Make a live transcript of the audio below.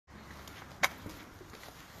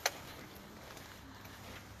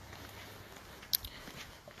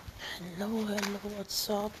Hello, what's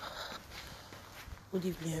up? Good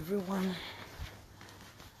evening, everyone.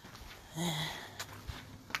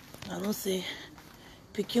 I don't say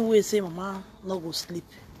Pekin will say mama no go sleep.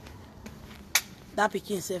 That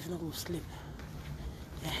Pekin self no go sleep.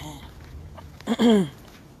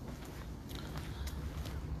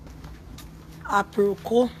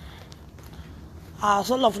 Aproko.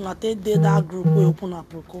 Some of na take dey that group we open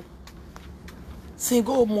Aproko.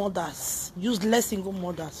 Single mothers, useless single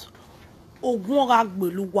mothers. Ogun ora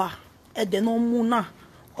gbeluwa, e de no mu na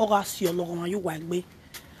ora si Ọlọ́run you wa gbe.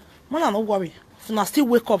 Man, no worry. If I still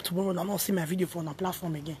wake up tomorrow and not see my video for on a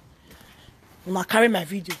platform again. When I carry my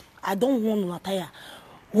video, I don't want to tire.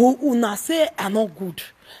 When I say I'm not good,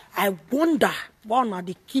 I wonder why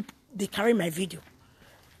they carry my video.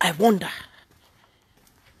 I wonder.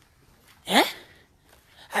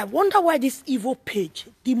 I wonder why this evil page,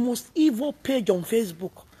 the most evil page on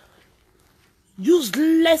Facebook,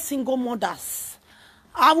 useless single mothers,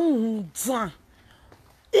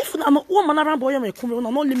 if I'm a woman around boy, I'm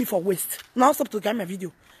not leave me for waste. Now stop to get my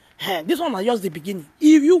video. This one is just the beginning.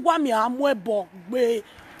 If you want me, I'm way back.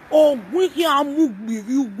 Oh, we can move with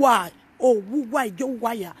you. Why? Oh, why? Go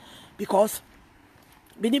wire? Because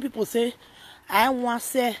many people say, I want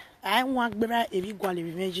to if you go and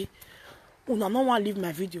revenge. I don't want to leave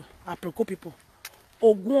my video. Aproko people.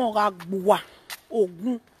 Ogun ora gbowa.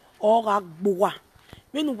 Ogun ora gbowa.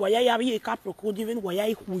 When waya yabi Aproko, even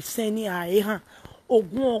waya we send here.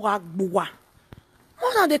 Ogun ora gbowa.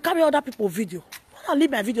 When they carry other people's video. When I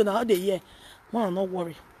leave my video now they hear. Man, not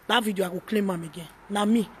worry. That video I go claim them again. Now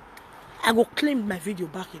me, I go claim my video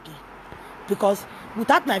back again. Because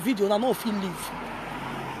without my video, I don't feel live.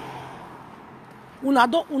 Una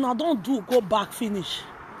don't do go back finish.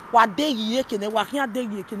 What day ye can what can't day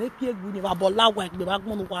ye can appear good if I bola work the back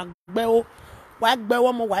one work bell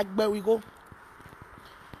we go.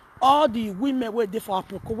 All the women wait there for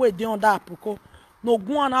Aproko, wait there on that Aproko. No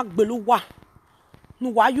go on a beluwa. No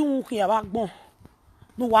why you here backbone.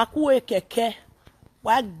 No waku e keke.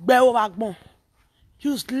 Why bell backbone.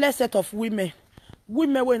 Useless set of women.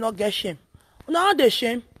 Women will not get shame. Now they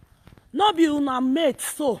shame. Not be una mate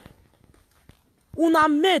so. Una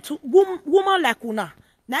mate woman like una.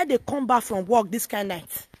 Now they come back from work this kind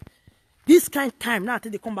night. This kind time now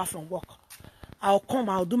until they come back from work.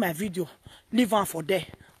 I'll do my video. Leave on for there.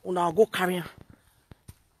 Una go carry on.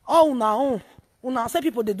 Oh una own. Una say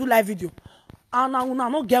people they do live video. And una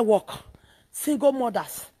not get work. Single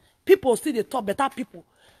mothers. People still they talk better people.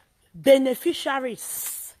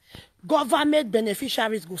 Beneficiaries. Government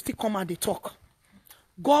beneficiaries go still come and they talk.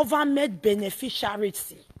 Government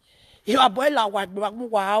beneficiaries. You are boy la wa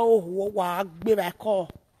be by call.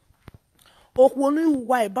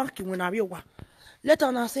 Why banking when I real. Let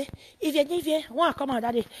on say, if you want to come out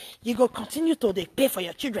daddy, you go continue to pay for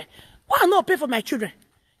your children. Why not pay for my children?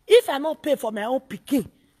 If I not pay for my own picking,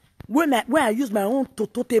 when I use my own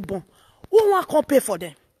tote bon, who want to pay for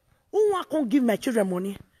them? Who want to give my children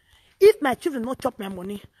money? If my children not chop my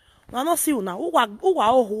money, I not see you now. Who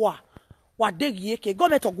what they get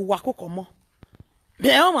government to go wako komo.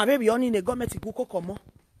 My baby only in the government to go komo.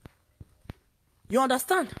 You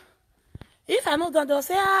understand? If I not done, they'll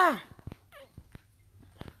say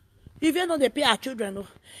if you know they pay our children,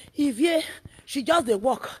 if you she just they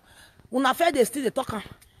work, when I fed they still they talk.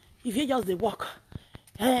 If you just they work,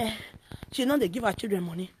 she know they give her children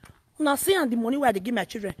money. When I see and the money where they give my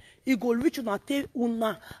children, it go reach una take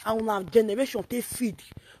una and una generation take feed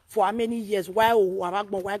for how many years? Why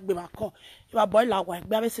work be my call? If a boy like work,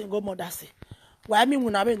 be a single mother say. Why me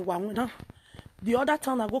when I been one the other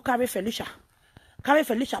time I go carry Felicia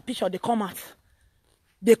picture they come out.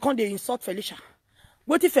 They come they insult Felicia.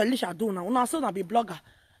 What if Felicia do now? Una so na be blogger,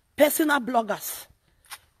 personal bloggers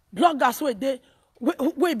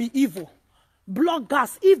where be evil.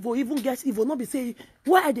 Bloggers evil even gets evil. Not be say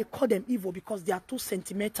why they call them evil because they are too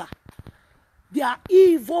sentimental. They are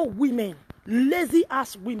evil women, lazy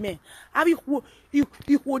ass women. Now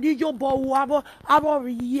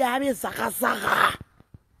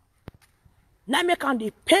me can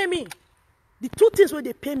they pay me? The two things where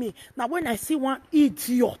they pay me. Now when I see one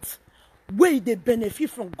idiot where they benefit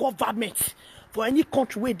from government for any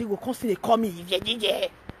country where they will constantly call me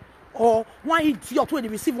or one idiot where they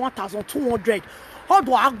receive 1,200. How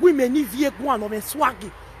do I agree many vehicle and of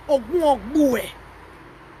swaggy or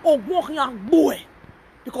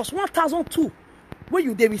because 1,002 where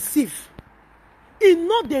you they receive it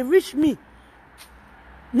not they reach me.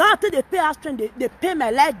 Now after they pay us they pay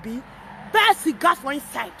my light bill, buy cigar for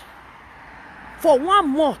inside for 1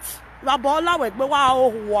 month.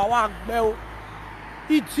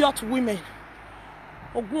 Idiot women.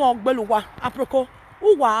 Aproko,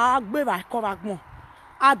 Uwa agbe ba koragmo.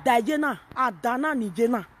 Adayena, adana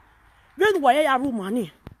nijena. When waye ya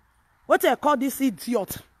rumani. What I call this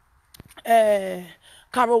idiot?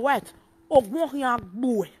 Carol White. Ogun ya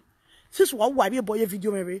gbuwe. Since wa be boy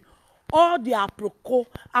video maybe. All the Aproko,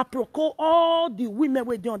 all the women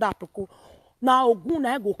we do on that Aproko. Now Ogun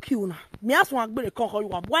na go kill na. Me ask one gbele kon ho you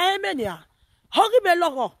wa. Why many ya? Hori be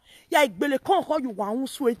logo. Ya gbele kon ho you wa un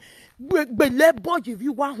swe. Gbele boy if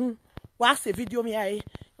you wa hun. Wa se video mi ai.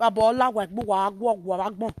 Wa bo la wa gbo wa agbo wa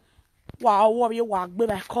gbon. Wa worry wa gbe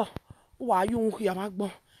ba ko. Wa you un ya ma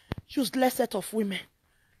gbon. Useless set of women.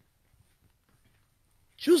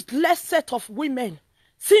 Useless set of women.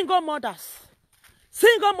 Single mothers.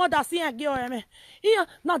 Single mothers here girl. Here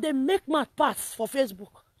now they make mad pass for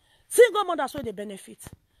Facebook. Single mothers where they benefit.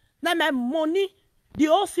 Now my money, the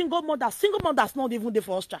whole single mothers not even there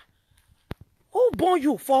for Austria. Who born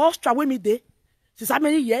you for Austria with me there? Since how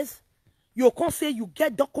many years? You can't say you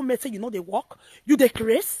get documents say you know they work. You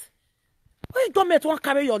decrease. Why government won't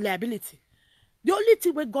carry your liability? The only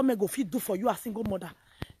thing where government go fit do for you as single mother,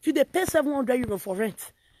 if they pay 700 euro for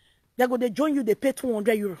rent, they join you, they pay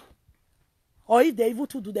 200 euro. Or if they even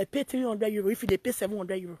to do, they pay 300 euro. If they pay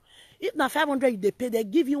 700 euro, if not 500 they pay, they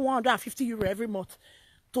give you 150 euro every month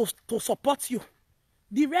to support you.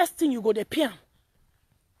 The rest thing you go they pay.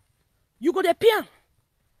 You go they pay.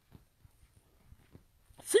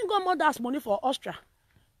 Single mothers money for Austria.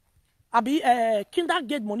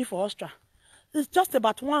 Kindergarten money for Austria. It's just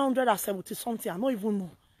about 170 something. I don't even know.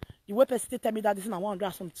 The way person tell me that this is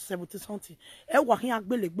 170 something. How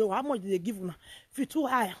much did they give you? If it's too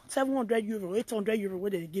high, 700 euro, 800 euro,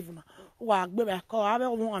 what did they give you? I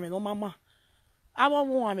don't want no mama. I don't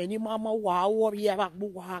want any mama. Wow, we have a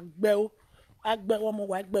bell. I bet one more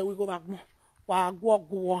white bell. We go back more. Wow,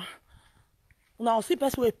 go. Now see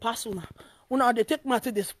person will pass on. Now they take me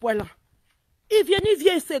to the spoiler. If you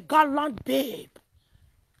is a gallant babe.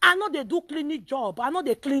 I know they do cleaning job. I know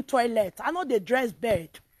they clean toilet. I know they dress bed.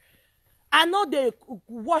 I know they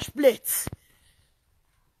wash plates.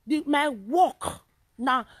 My work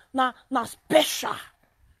na special.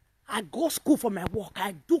 I go school for my work.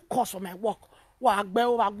 I do course for my work.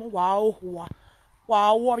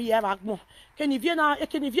 Can you hear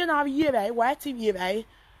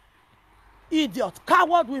idiot,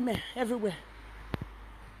 coward women everywhere.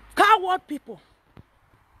 Coward people.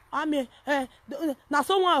 I mean, now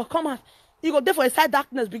someone will come out. You go there for inside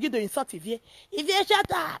darkness, begin to insult Ivie. Ivie,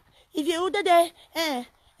 shut up. If you do there,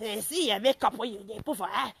 see your makeup when you put for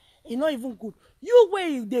her. It's not even good. You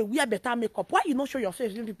wear better makeup. Why you not show your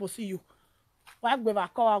face when people see you? Why go?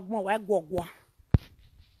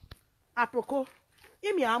 Aproko,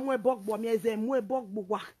 imi amwe bog bo mi eze mwe bog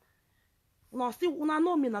bugwa. Now see, una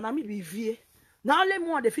know me na me be Ivie. Now let me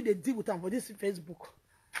want to they deal with them for this Facebook.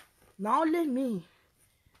 Now let me.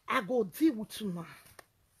 I go deal with you now.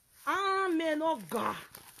 Amen, oh God.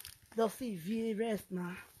 They'll see Ivie rest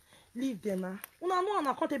now. Leave them now. Una know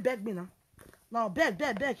I can't beg me now. Now beg.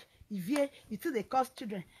 Ivie, you see they cause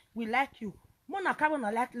children. We like you. Mona carry on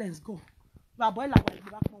a like let's go. But boy like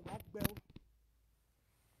back my white bell.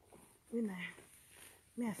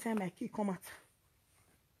 Me I find my key come out.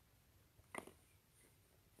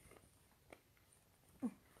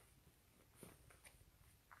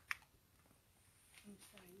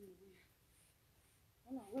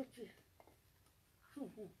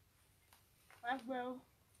 Well,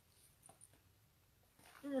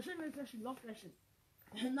 you see me say she love person.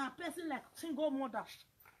 Now person like single mothers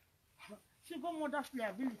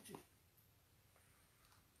liability.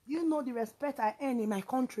 You know the respect I earn in my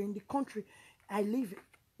country, in the country I live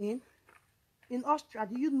in Austria.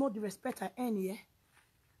 Do you know the respect I earn here?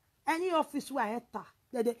 Any office where I enter,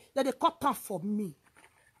 they cut down for me.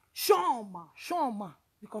 Shoma.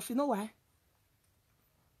 Because you know why?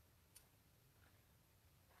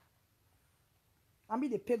 Now me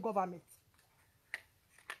they pay government.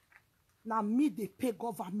 Now me they pay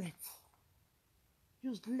government.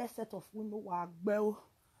 Use less set of women who are bell.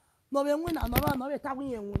 No we win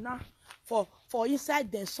another for inside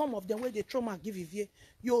them. Some of them where they throw and give Ivie.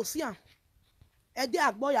 You see am. Ede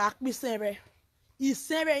agbo ya akpisere.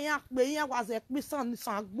 Isere yan pe yan was ekpisan ni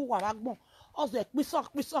san agbo wa agbon. Ozo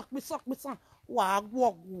ekpisan wa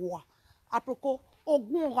agbo. Aproko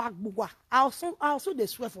ogun agbo. I also they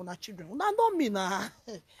swear for our children. Una know me na.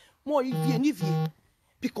 More Ivie.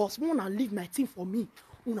 Because una leave my thing for me.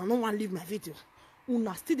 Una no one leave my video.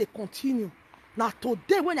 Una still they continue. Now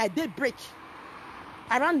today when I did break,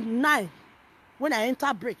 around 9, when I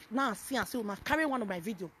enter break, now I see and say una carry one of my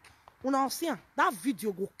video. Una see that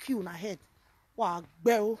video go kill una head. Wow,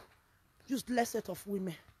 girl, just less set of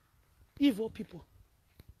women, evil people.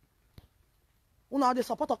 Una the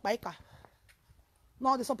support of Paika.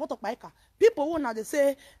 Now the support of Paika. People who now they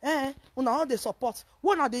say, una all the support.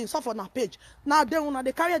 Who now they insult on our page. Now they una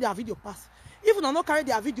they carry their video pass. If una not carry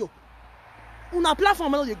their video, una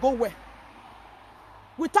platform they go where?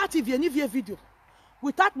 Without Ivie video,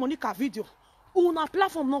 without Monica video, una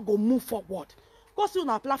platform not go move forward. Go see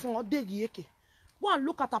una platform all day yeke. Go and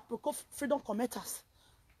look at Aproko freedom commenters.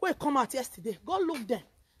 Go come out yesterday. Go look them.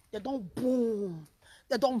 They don't boom.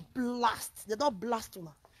 They don't blast. They don't blast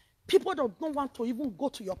una. People don't want to even go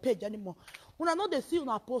to your page anymore. When I know they see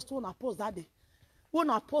una post that day. When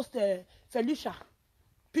I post Felicia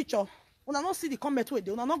picture, when I not see the comment with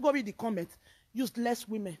they, when I not go read the comment, useless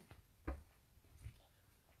women.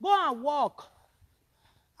 Go and walk.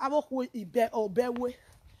 I walk with Ibe or Bewe.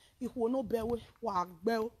 If we no Bewe, walk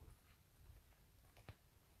Bell.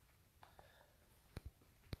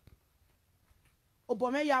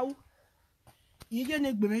 Obome yawu. Yige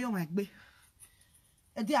ne gbe me yo ma gbe.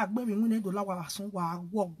 E di agbe mi won do lawa sun wa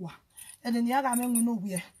wogwa. E de ni ara me won no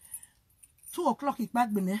wi 2 o'clock ipa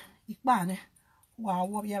gbe me ipa ne wa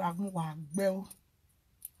wo bi ara gun wa gbe o.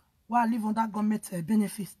 Wa live under government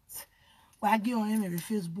benefits. Wa gi on me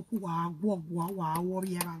Facebook wa wogwa wa wo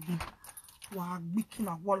bi ara gun. Wa gbiki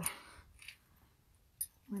na wolo.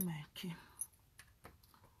 We make it.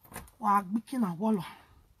 Wa gbiki na wolo.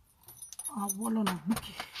 Wa wolo na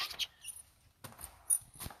gbiki.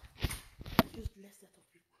 Useless set of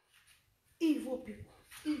people. Evil people.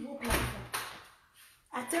 Evil platform.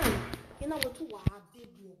 I tell you know what to wa de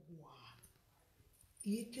do wa.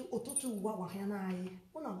 Yeke ototu wa yana aye.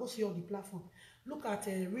 Wanna go see all the platform. Look at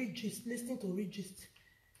Regist, listening to Regist.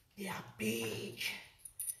 They are big.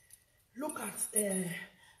 Look at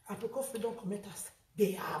Aproko freedom commenters.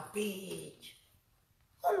 They are big.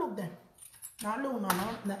 All of them. Now look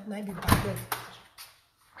now be back there.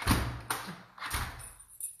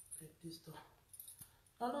 This door.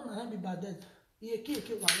 Now be bad dead.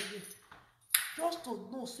 Just to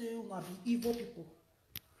know say you might be evil people.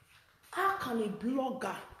 How can a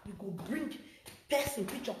blogger you go bring person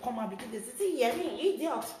picture come out because they say yeah me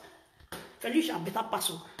idiot. Felicia better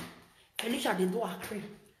person. Felicia they do her cream.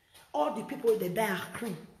 All the people they buy her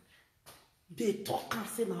cream. They talk and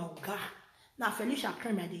say now God. Now Felicia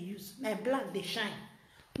cream I they use. My black they shine.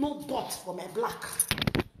 No dots for my black.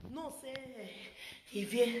 No say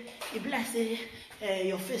if like say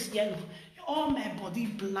your face yellow, all my body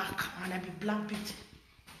black and I be black beauty.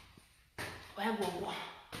 Why go?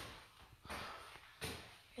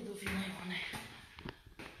 I don't feel like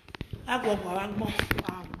I go.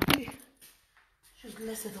 Just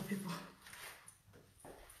less set of people.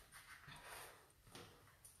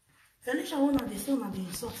 Felicia one of the same and the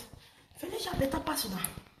insult. Felicia better pass now.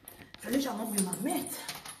 Felicia not be my mate.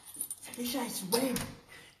 Felicia is well.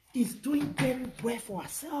 Is doing very well for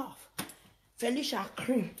herself. Felicia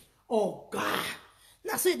cream. Oh God.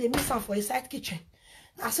 Now say they miss some for inside kitchen.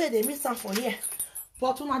 Now say they miss some for here.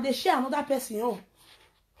 But when they share another person, oh.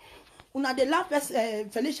 When they laugh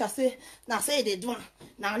Felicia say, now say they do.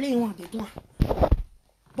 Now only one they do.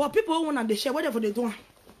 But people who want they share whatever they do.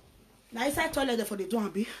 Now inside toilet for they do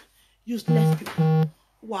be useless people.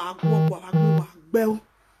 Wag. Bell.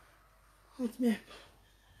 Me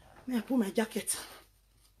I put my jacket.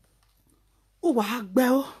 Oh, wag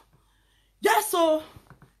bell. Just so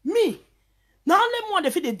me. Now only more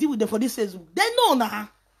they deal with them for this Facebook. They know now.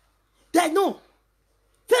 They know.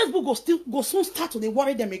 Facebook go soon start to they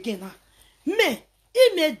worry them again now. Me,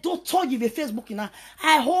 if me don't tell you the Facebook now,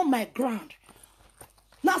 I hold my ground.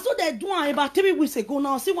 Now so they do about 3 weeks ago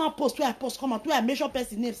now. See one post where I post comment where I measure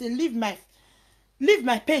person name say leave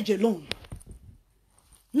my page alone.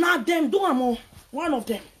 Now them do one of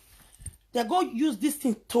them. They go use this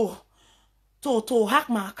thing to hack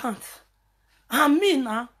my account. I mean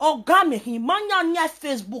now, ogame he manya nya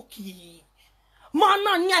Facebooki.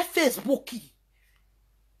 Mana nya Facebooki.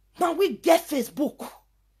 Now we get Facebook.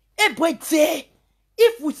 Every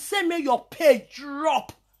if we say me your page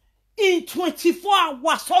drop in 24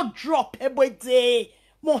 hours, so drop every day.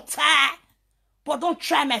 More time. But don't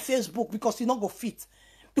try my Facebook because you not go fit.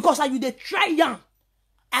 Because you they try young,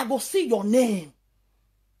 I go see your name.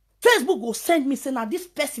 Facebook will send me say now this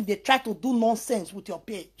person they try to do nonsense with your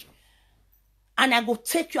page. And I will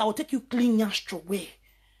take you clean and straight away.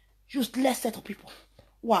 Useless set of people.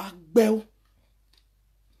 Wow, bell.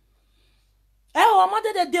 Oh, I'm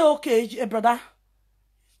not day okay, brother.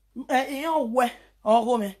 Where? Oh,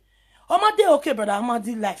 home. I'm not day okay, brother. I'm not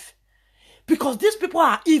life. Because these people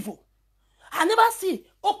are evil. I never see.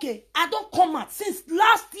 Okay, I don't come out since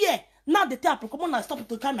last year. Now they tell Aproko and stop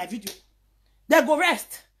to carry my video. They go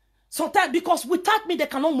rest. Sometimes because without me they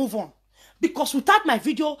cannot move on. Because without my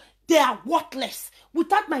video They are worthless.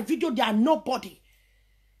 Without my video, they are nobody.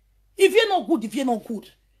 If you're not good, if you're not good.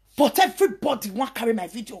 But everybody want to carry my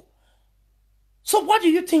video. So what do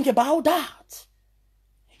you think about that?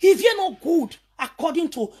 If you're not good,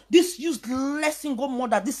 according to this useless single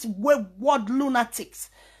mother, this wayward lunatics,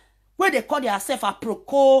 where they call themselves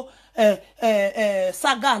Aproko,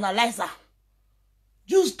 Saga and Eliza.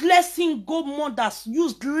 Useless single mothers,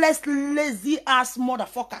 useless lazy ass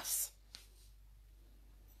motherfuckers.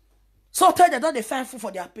 So tell them, don't they find food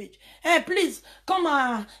for their page. Hey, please, come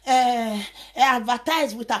and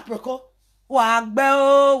advertise with Aproko.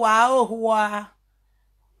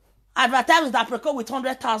 Advertise with Aproko with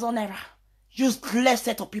 100,000 naira. Useless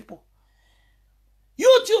set of people.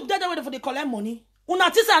 YouTube, they're waiting for the collect money. I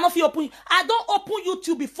don't open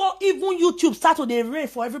YouTube before even YouTube start to the rain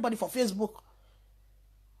for everybody for Facebook.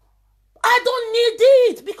 I don't need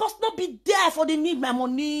it because not be there for they need my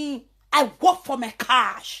money. I work for my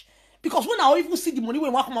cash. Because when I even see the money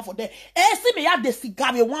when I come out for there, see me have the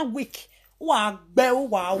cigar in 1 week.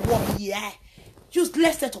 Yeah.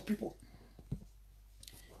 Useless set of people.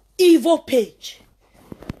 Evil page.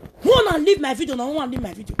 Wanna leave my video, no one leave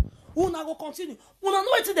my video. Wanna go continue. Wanna know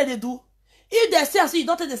what they do? If they say, I see you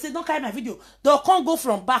don't they say, don't carry my video, they can't go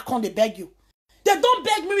from back on, they beg you. They don't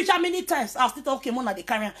beg me which how many times. I'll still okay, Mona, they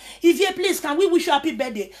carry on. If you please, can we wish you happy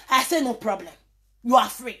birthday? I say no problem. You are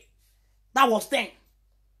free. That was then.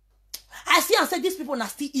 I see and say these people are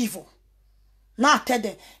still evil. Now I tell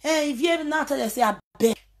them, hey, if you ever now tell them, say I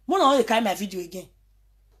beg. Mona only carry my video again.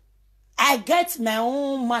 I get my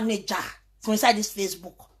own manager from inside this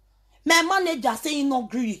Facebook. My manager say he not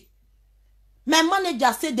agree. My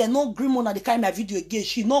manager said they no agree Mona they carry my video again.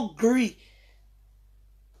 She not agree.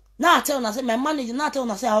 Now I tell her, I say my manager, now I tell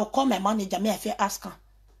her, I say I'll call my manager, me I feel ask her.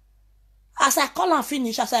 As I call and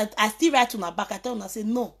finish, I said I still write on her back, I tell her, I say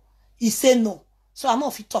no. He say no. So I know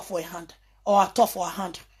if he tough for a hand or a tough for a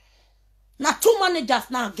hand. Now 2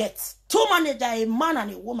 managers now get 2 managers, a man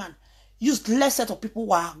and a woman, use less set of people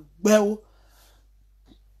who are well.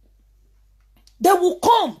 They will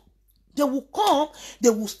come. They will come. They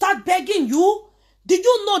will start begging you. Did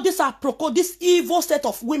you know this Aproko, this evil set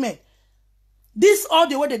of women? This all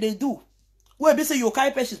the way that they do. Where they say you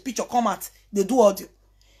carry patient's picture, come out. They do audio.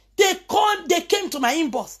 They came to my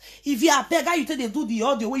inbox. If you are beggar, you tell they do the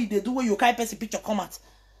audio way they do where you carry patient's picture, come out.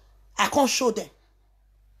 I can't show them.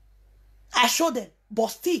 I show them. But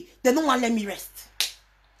still, they don't want to let me rest.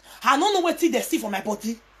 I don't know what they see for my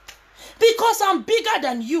body. Because I'm bigger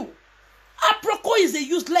than you. Aproko is a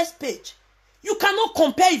useless page. You cannot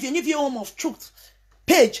compare even if you're home of truth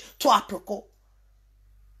page to Aproko.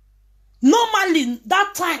 Normally,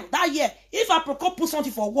 that time, that year, if Aproko put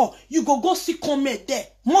something for war, you go see comment there.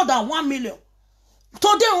 More than 1 million.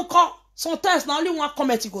 Today, we call. Sometimes, now only one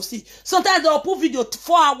comment you go see. Sometimes, they'll put video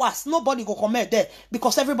 4 hours. Nobody go comment there.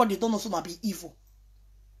 Because everybody don't know so una be evil.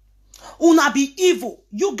 Una be evil.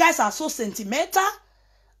 You guys are so sentimental.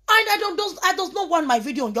 And I just not want my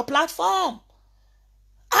video on your platform.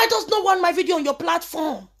 I just not want my video on your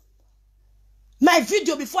platform. My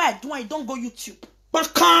video, before I do, I don't go YouTube.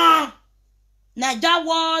 But come. Naija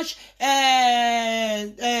Wash,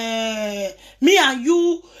 me and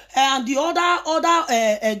you, and the other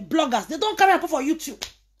bloggers, they don't carry up for YouTube.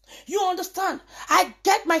 You understand? I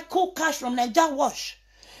get my cool cash from Naija Wash.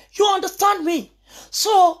 You understand me?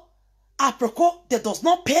 So, Aproko, they does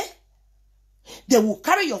not pay. They will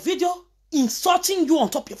carry your video, insulting you on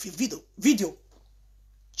top of your video.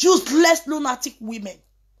 Useless lunatic women.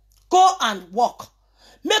 Go and walk.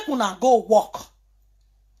 Make una go walk.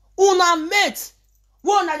 Una mate.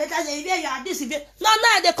 One at the time they are this event. Now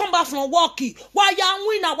they come back from walking. Why you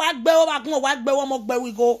win a white bell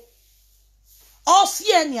we go. All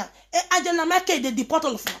Siena. And then I make the deport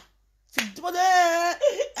of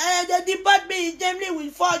they deport me in Germany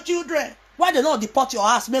with 4 children. Why they not deport your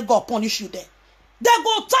ass? May God punish you there. They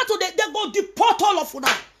go start to they go deport all of them.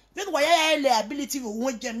 That's why I liability will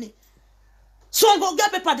win Germany. So go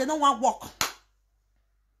get paper, they don't want work.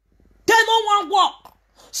 They don't want work.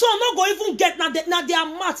 So no go even get now their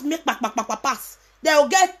maths make pass. They will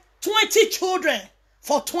get 20 children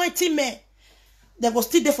for 20 men. They go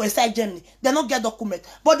still there for inside Germany. They don't get document.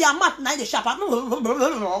 But their math now they sharp.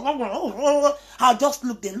 I'll just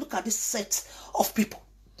look then. Look at this set of people.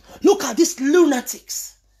 Look at these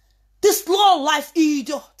lunatics. These low-life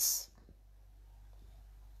idiots.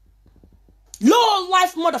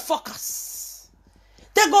 Low-life motherfuckers.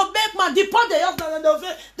 They go make man deport the husband and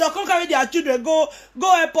they'll come carry their children, go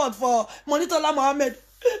airport for Monitola Mohammed.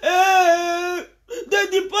 They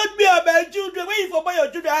deport me and my children. Where you for buy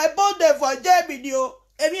your children? I bought them for Germany.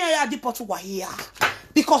 I deport why here.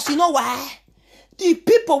 Because you know why? The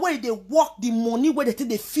people where they work the money where they take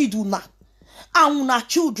they feed una and una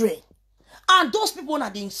children. And those people na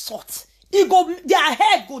they insult. Their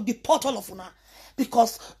head go deport all of una.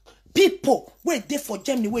 Because people where they for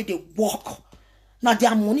Germany where they work. Now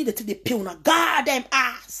their money they take they pay una goddamn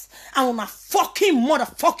ass. And una fucking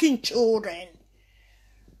motherfucking children.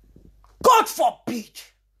 God forbid.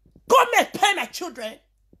 God may pay my children.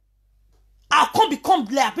 I'll come become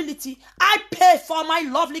liability. I pay for my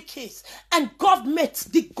lovely kids. And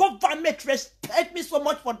the government respect me so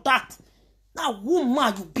much for that. Now,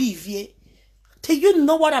 woman, you be here. Do you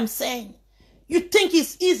know what I'm saying? You think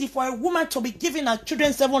it's easy for a woman to be giving her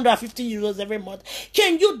children 750 euros every month?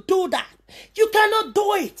 Can you do that? You cannot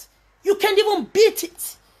do it. You can't even beat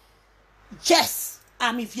it. Yes,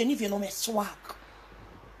 I'm if you know my swag.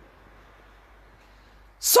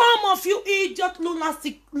 Some of you idiot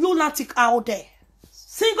lunatic out there.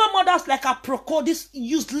 Single mothers like Aproko, these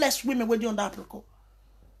useless women waiting on that Aproko.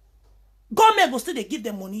 Government go still they give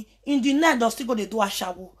them money. In the night, they'll still go they do a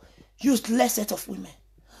shower. Useless set of women.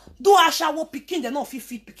 Do a shower picking, they not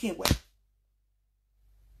feed picking well.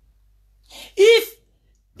 If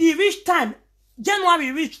the reach time,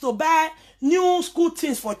 January reach to buy new school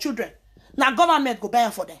things for children, now government go buy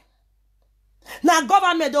them for them. Now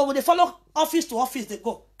government they follow office to office they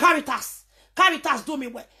go. Caritas do me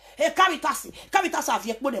well. Hey Caritas have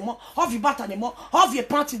ye put them more, of your batter them more, of your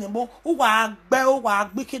panty them more. Who are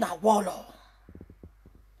breaking a wall.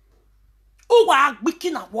 Who are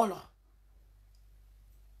breaking a wall.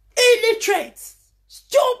 Illiterate,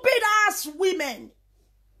 stupid ass women.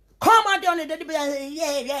 Come out there on the day and say,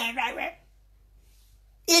 yeah.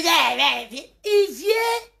 If ye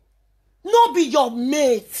no be your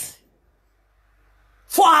mate.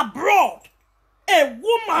 For abroad, a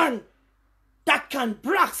woman that can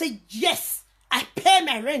brag, say, yes, I pay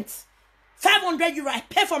my rent. 500 euro, I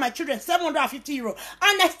pay for my children, 750 euro.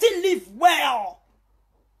 And I still live well.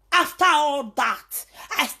 After all that,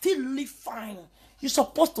 I still live fine. You're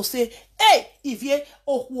supposed to say, hey, if you're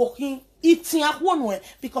walking, eating at one way,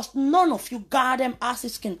 because none of you goddamn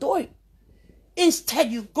asses can do it.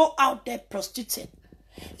 Instead, you go out there prostituting.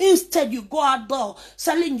 Instead, you go out there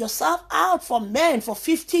selling yourself out for men for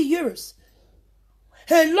 50 years.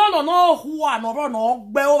 Hey, no, who are no,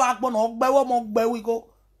 we go.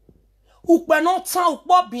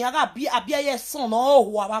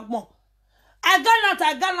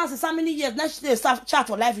 I got not so many years. Let's chat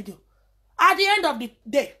for live video. At the end of the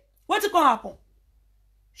day, what's gonna happen?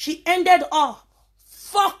 She ended up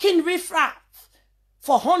fucking riffraff.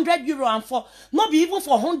 For 100 euro and for not even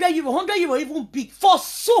for 100 euro even big for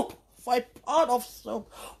soup, for a pot of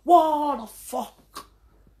soup. What the fuck?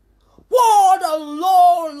 What a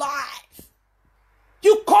low life!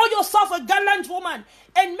 You call yourself a gallant woman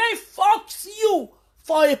and man fucks you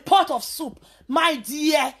for a pot of soup, my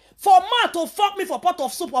dear. For man to fuck me for a pot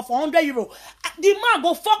of soup or for 100 euro, the man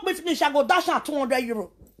go fuck me finish. I go dash at 200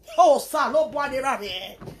 euro. Oh, sir, no boy right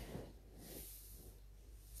here.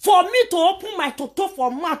 For me to open my toto for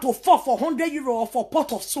man to fuck for 100 euro or for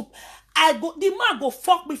pot of soup, the man go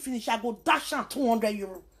fuck me finish. I go dash out 200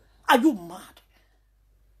 euro. Are you mad?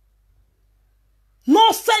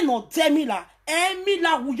 No say no demila.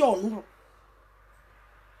 Emila wuyo.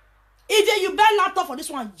 If you buy laptop for this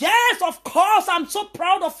one, yes, of course, I'm so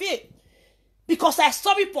proud of it. Because I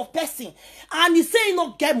saw it for person. And he say he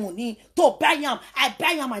no get money to buy him. I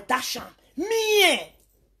buy him, I dash him. Me.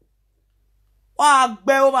 Look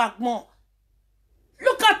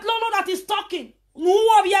at Lolo that is talking.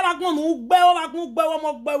 Look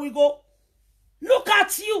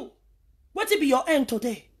at you. What will be your end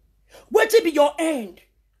today? What will be your end?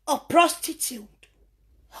 A prostitute.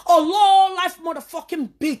 A low-life motherfucking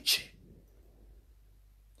bitch.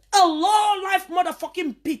 A low-life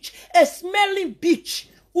motherfucking bitch. A smelling bitch.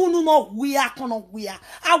 Unu no wea kono wea.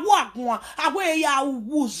 Awagwa. Awe ya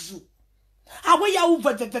wuzu. Awe ya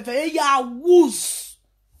uveve ya wuz.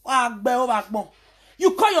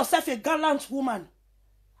 You call yourself a gallant woman.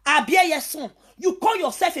 Abia yeson. You call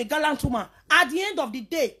yourself a gallant woman. At the end of the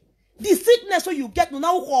day, the sickness when you get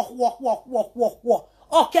now walk.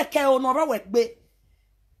 Okekeo no rawekbe.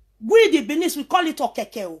 We the Benin we call it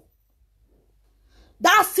okekeo.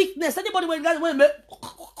 That sickness, anybody when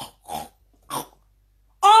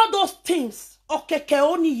all those things,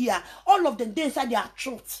 okekeo ni here, all of them they inside their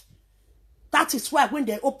throat. That is why when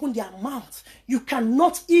they open their mouth, you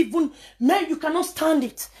cannot even, man, you cannot stand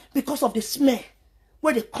it because of the smell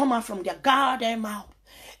where they come out from their goddamn mouth.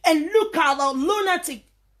 And look at the lunatic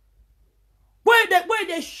Where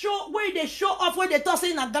they show off, where they toss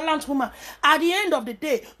in a gallant woman. At the end of the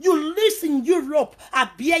day, you live in Europe, a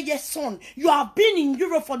your son. You have been in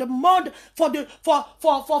Europe for the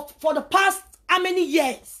past how many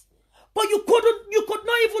years? But you could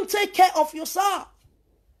not even take care of yourself.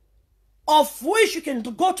 Of which you can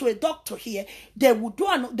go to a doctor here, they will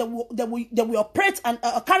operate and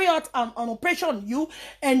carry out an operation on you,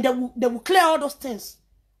 and they will clear all those things.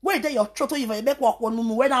 Where they your throat even make work when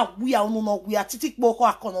we are titik boko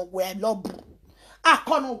akono we lob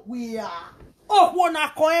akono we oh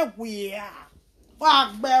wona kon we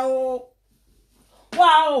wa gbe o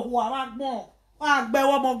wa gbon wa gbe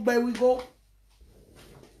wo mo gbe we go.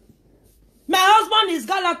 My husband is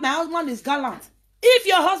gallant. My husband is gallant. If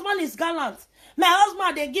your husband is gallant, my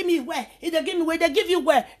husband, they give me where? If they give me where, they give you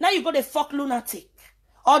where? Now you got a fuck lunatic.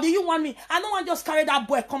 Or do you want me? I don't want just carry that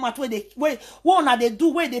boy come out where they do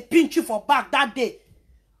where they pinch you for back that day.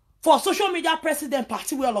 For social media president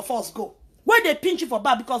party where all of us go. Where they pinch you for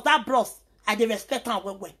back because that bros, I dey respect him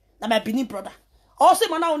well. That my Benin brother. Also,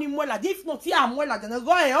 man, only more like if not here, I'm more like then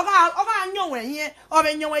go ahead. Okay, nyowe here, or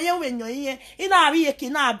nyowe here. In a week,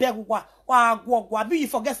 in a beg wa be you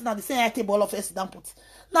forget now the same table of sit down put.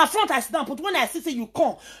 Now front I sit down put when I see you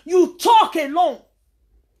come, you talk alone.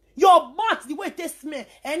 Your mouth the way it tastes me,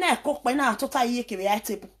 and I cook by now total ye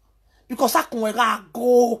table. Because I can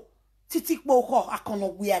go titik boko I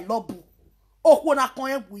can we are lobu. Oh when I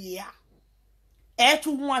can we are.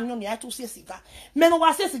 To one yon ya to say cigar. Men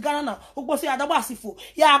was say cigar now. Who go say adabasifu.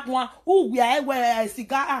 Ya one who we are where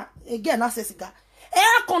cigar again I say cigar.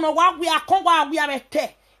 Kono wa we are konwa we are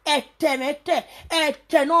ete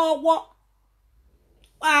no what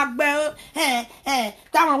agbe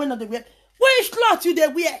that one we not the wear. Which cloth you they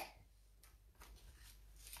wear?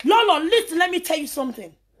 Lolo, listen, let me tell you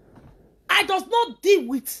something. I does not deal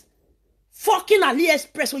with fucking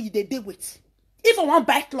AliExpress what you they deal with. If I want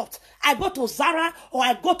buy cloth, I go to Zara or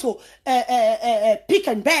I go to Pick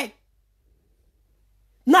and Bag.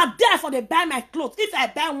 Not there for they buy my clothes. If I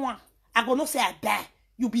buy one, I go not say I buy.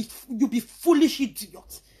 You be foolish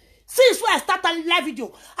idiot. Since when I start a live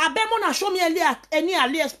video, I bet wanna show me any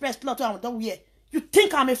AliExpress cloth I don't wear. You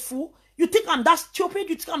think I'm a fool? You think I'm that stupid?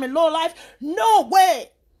 You think I'm a low life? No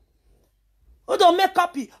way. How do make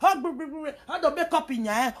copy? How do make copy?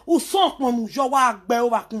 Who song mon jowa gbe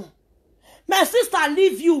over kun? My sister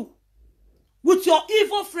leave you with your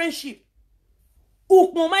evil friendship.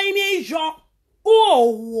 Who me jo?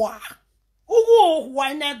 Oh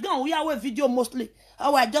why not go? We have a video mostly.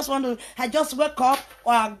 Oh, I just wake up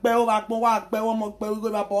or I go my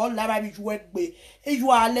ball. Let me work be. If you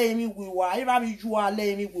are laying me with why, if you are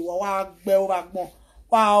laying me with why,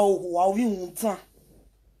 wow, you won't.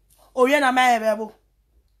 Oh, you're not my able.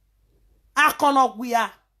 I cannot we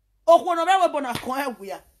are. Oh, one of our bona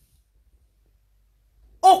we are.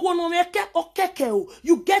 You get okekeo,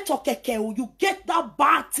 you get that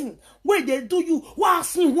bad thing where they do you. Why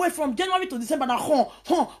sing away from January to December now?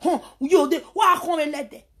 You they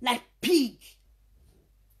why like pig.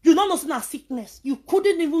 You don't know it's not sickness. You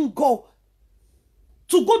couldn't even go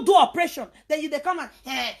to go do operation. Then they come and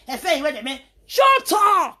wait a minute. Shut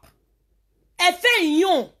up.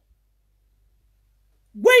 You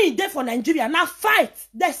when you there for Nigeria now fight.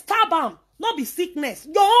 They stab them. Not be sickness.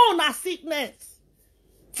 Your own are sickness.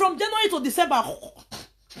 From January to December,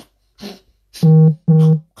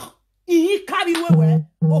 he carry away.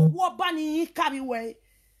 Oh, what bunny he carry away?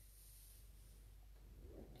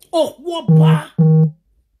 Oh, what ba?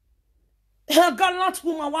 Gallant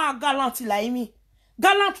woman, why gallant like me?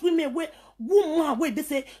 Gallant women, woman, wait, they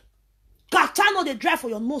say, Katano they drive for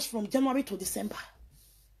your nose from January to December.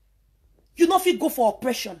 You know if you go for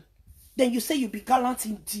oppression, then you say you be gallant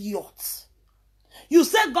idiot. You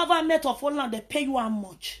say government of Holland, they pay you how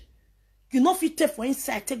much? You know if you take for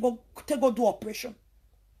inside, take go do operation.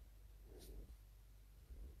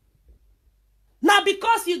 Now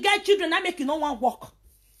because you get children, I make you no one work.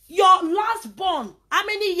 Your last born, how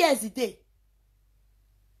many years a day?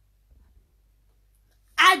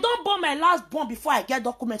 I don't born my last born before I get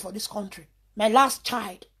document for this country. My last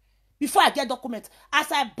child. Before I get document.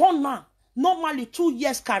 As I born now, normally 2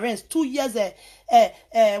 years carence, 2 years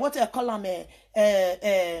what do you call them?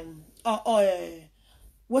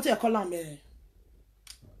 What do you call them?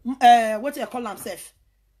 What do you call them, self?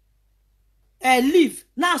 Leave.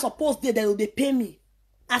 Now suppose they will pay me.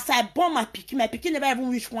 As I born my pikin never even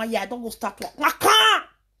reach 1 year. I don't go start work. I can't.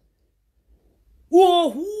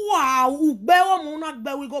 Oh wow,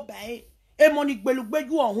 we go buy. Money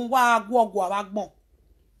you on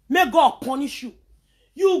may God punish you.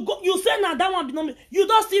 You say now that one be no. You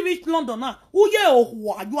don't still reach London now.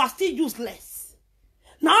 You are still useless.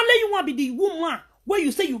 Now only you want to be the woman where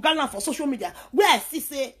you say you got for social media. Where I see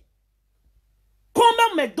say, come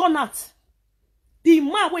on McDonald's. The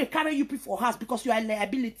man will carry you for house because you are a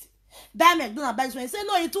liability. That McDonald's buys when he say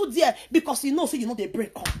no, it's too dear because he knows so you know they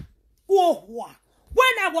break up. Oh, wow.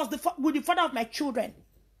 When I was with the father of my children,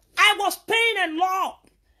 I was paying a lot.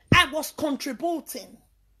 I was contributing.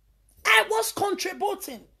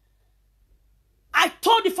 I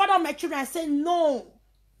told the father of my children, I said, no.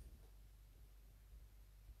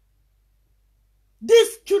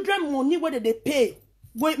 These children money where they pay,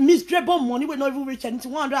 with miserable money, we not even reach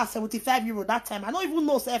anything, 175 euro that time. I don't even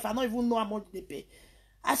know self. I don't even know how much they pay.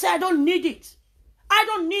 I said, I don't need it. I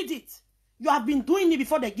don't need it. You have been doing it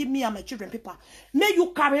before they give me and my children paper. May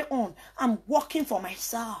you carry on. I'm working for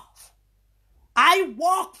myself. I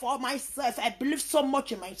work for myself. I believe so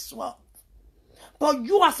much in myself. But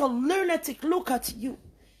you as a lunatic, look at you.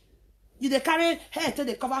 You they carry hair to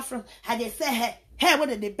the cover from, and they say hair what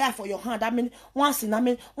did they buy for your hand? Once in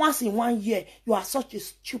 1 year, you are such a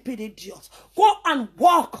stupid idiot. Go and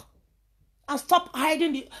walk and stop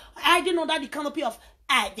hiding under the canopy of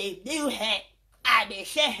they do hair, they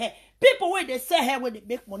share hair. People where they say hair when they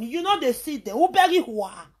make money, you know they see the uberi who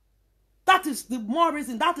are. That is the more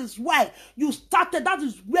reason. That is why you started. That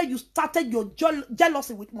is where you started your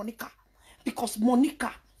jealousy with Monica, because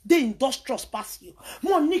Monica, the industrious past you.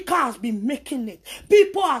 Monica has been making it.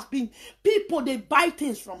 People they buy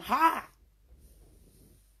things from her.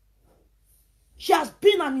 She has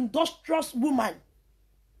been an industrious woman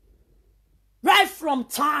right from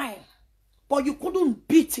time, but you couldn't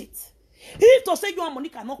beat it. If to say you and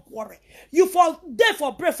Monica not quarrel, you for there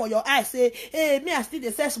for bread for your eyes, say, hey, me I still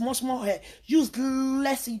they say small hair.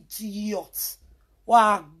 Useless idiots.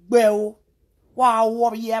 Wow, well. Wow,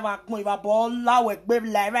 look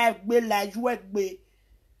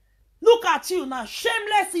at you now,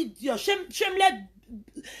 shameless idiot, shameless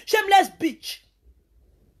bitch.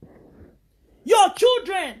 Your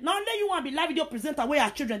children, now let you want to be live video presenter where your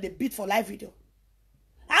children they beat for live video.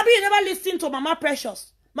 Have you never listened to Mama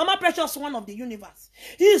Precious? Mama Precious, one of the universe.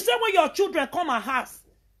 He said when your children come her house,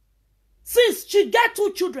 since she get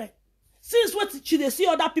 2 children, since what she they see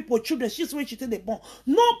other people children, she's when she think they born.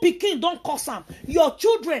 No picking, don't cause them. Your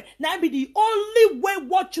children now be the only way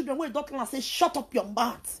what children where doctor say shut up your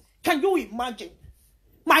mouth. Can you imagine?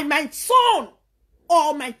 My son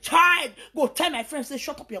or my child go tell my friends say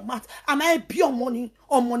shut up your mouth. Am I be your money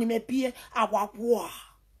or money may be our war?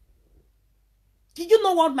 Did you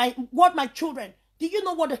know what my children? Do you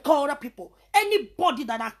know what they call other people? Anybody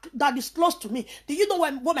that is close to me. Do you know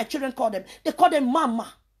what my children call them? They call them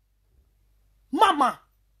mama. Mama.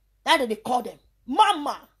 That's what they call them.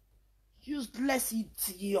 Mama. Useless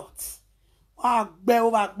idiots.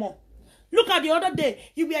 Look at the other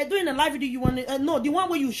day. You were doing a live video. You want no, the one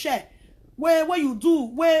where you share. Where you do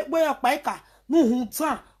where no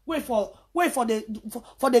wait for the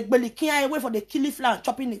belikia, wait for the cauliflower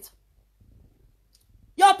chopping it.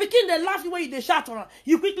 You're picking the laugh you when you shout around.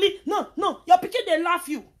 You quickly, no, you're picking the laugh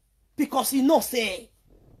you. Because you know, say,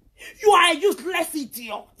 you are a useless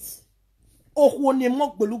idiot.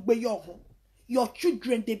 Your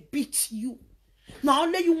children, they beat you. Now,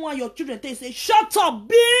 only you want your children, they say, shut up,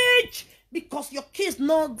 bitch. Because your kids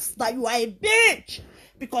know that you are a bitch.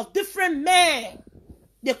 Because different men,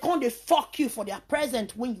 they can't fuck you for their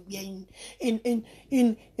present when you are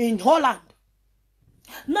in Holland.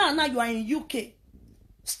 Now you are in UK.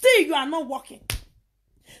 Still, you are not working.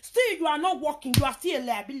 Still, you are not working. You are still a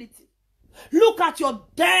liability. Look at your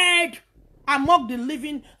dead among the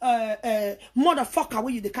living motherfucker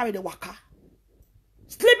where you carry the waka.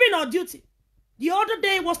 Sleeping on duty. The other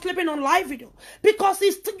day was sleeping on live video. Because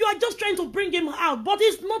you are just trying to bring him out. But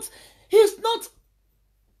he's not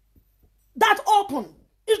that open.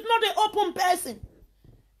 He's not an open person.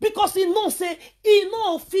 Because he know say he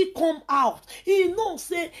know if he come out, he know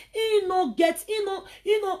say he no get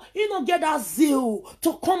that zeal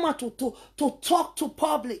to come out to talk to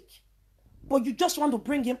public. But you just want to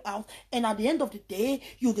bring him out, and at the end of the day,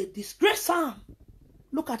 you get disgrace him.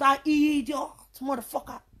 Look at that idiot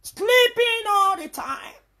motherfucker sleeping all the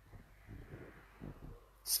time.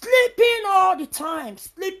 Sleeping all the time.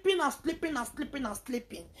 Sleeping.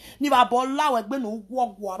 Niba bola we gbe no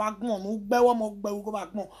gwo abagbon no gbewo mo gbewo go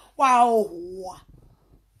bagbon. Wow.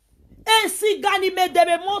 Si gani me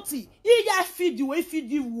debe moti. Iya feed you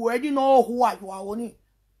already know who you are only.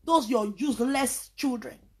 Those your useless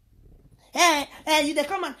children. You they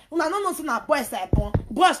come and no say na boys are born.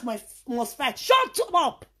 Boys must fight. Shut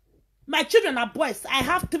up. My children are boys. I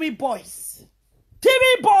have 3 boys. 3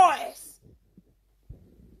 boys.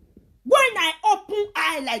 When I open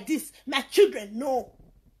eye like this, my children know.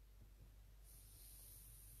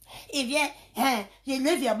 you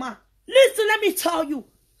leave your man. Listen, let me tell you.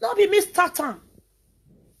 Don't be Mr. Tan.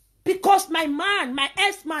 Because my man, my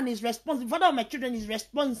ex-man is responsible. Father of my children is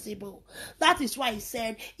responsible. That is why he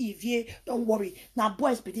said, Ivie, don't worry. Now,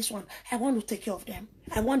 boys, be this one. I want to take care of them.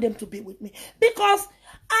 I want them to be with me. Because,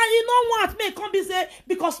 you know what? May come be say,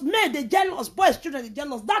 because men, they jealous. Boys, children, they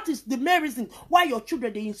jealous. That is the main reason why your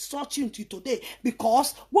children, they insult you to today.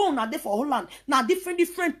 Because, when are they for Holland? Now,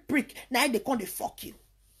 different prick. Now, they come, they fuck you.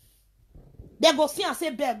 They go see and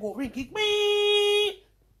say, bear go ring.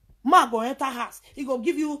 Man go enter house. He go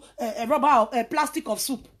give you a rubber, a plastic of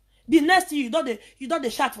soup. The next thing you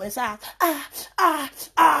don't shout for inside. Our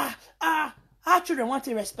children want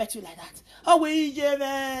to respect you like that. Oh we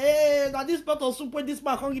now this pot of soup when this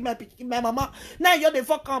man can't give my mama. Now you're the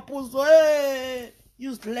fuck campus. Hey,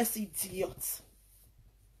 useless idiot.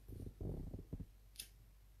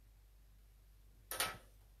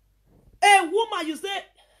 A woman, you say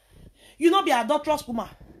you not be a adulterous woman.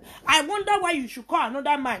 I wonder why you should call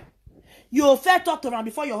another man. You first talk to him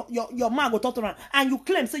before your man go talk to him, and you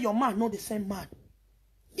claim say your man not the same man.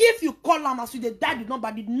 If you call him as you they dial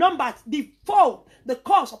the number, the phone, the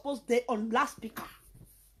call supposed they on last speaker.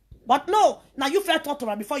 But no, now you first talk to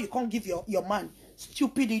him before you can't give your man.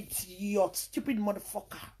 Stupid idiot, stupid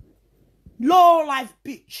motherfucker, low life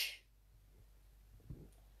bitch,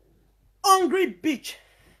 hungry bitch.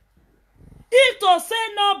 If to say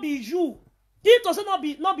no be you. If to say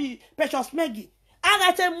not be Precious Maggie,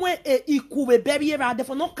 I tell you ikube burial they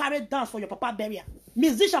for not carry dance for your papa burial.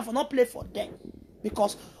 Musician for not play for them.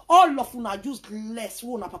 Because all of you are useless.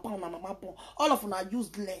 Who na papa and mama born. All of you are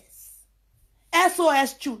useless.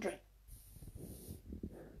 SOS children.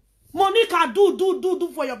 Monica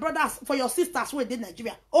do for your brothers, for your sisters who are in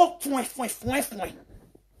Nigeria. Oh, fine.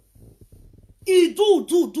 He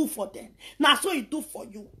do for them. Now so he do for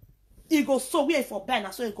you. He go so way for buy,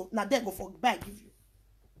 now so he go now they go for buy give you.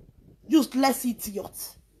 Useless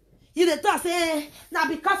idiot. You the talk say now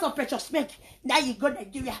because of Precious Meg, now you go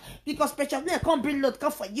Nigeria. Because Precious Meg can't bring load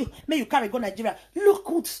come for you. May you carry go Nigeria.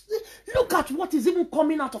 Look at what is even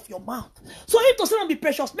coming out of your mouth. So if to say not be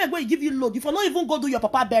Precious Meg when you give you load, if you not even go do your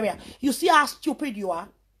papa burial, you see how stupid you are.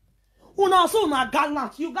 Una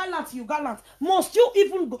gallant. You gallant. Must you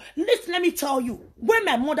even go? Let me tell you, when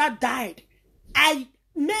my mother died, I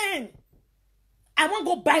want to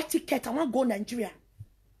go buy ticket. I want to go Nigeria.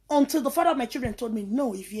 Until the father of my children told me,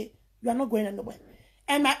 no, Ivie, you are not going anywhere.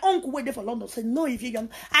 And my uncle waited for London said, no, Ivie,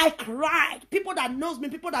 I cried. People that knows me,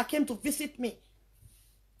 people that came to visit me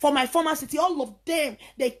for my former city, all of them,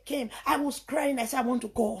 they came. I was crying. I said, I want to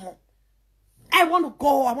go home. I want to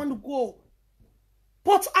go.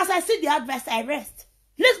 But as I see the advice, I rest.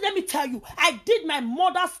 Let me tell you, I did my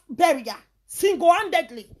mother's burial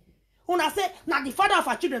single-handedly. When I say, now the father of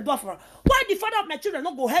our children do for her. Why the father of my children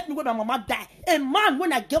not go help me when my mama die? A man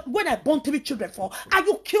when I born 3 children for, are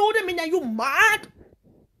you kidding me? Are you mad?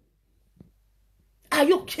 Are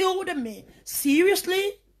you kidding me?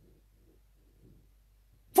 Seriously?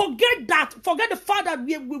 Forget that. Forget the fact that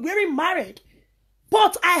we were married.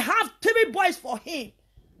 But I have 3 boys for him.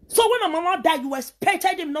 So when my mama died, you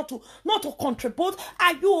expected him not to contribute.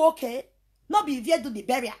 Are you okay? Not be here to the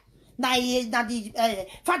burial. Now the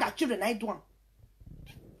father children I do one.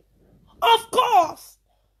 Of course,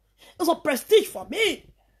 it's a prestige for me.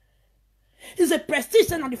 It's a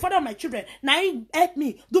prestige, and the father of my children now he help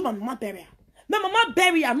me do my mama burial. My mama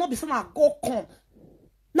burial not be something I go come.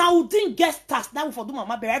 Now we didn't get stars now for do my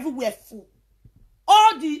mama burial everywhere full.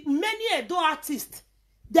 All the many Edo artists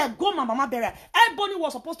they go my mama burial. Everybody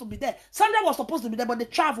was supposed to be there. Sandra was supposed to be there, but they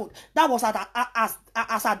traveled. That was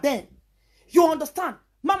as a then. You understand?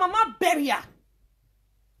 My mama burial.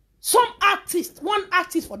 Some artist, one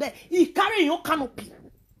artist for there, he carry your canopy.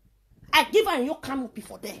 I give her your canopy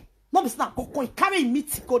for there. No, it's not go. He carry me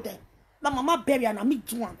to go there. My mama burial and me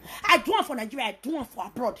do one. I do one for Nigeria. I do one for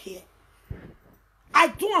abroad here. I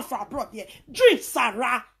do one for abroad here. Drink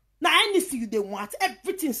Sarah. Now anything you they want,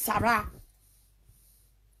 everything Sarah.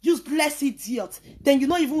 Useless idiot. Then you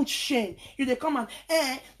not even shame. You they come and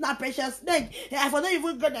now Precious Meg. I for not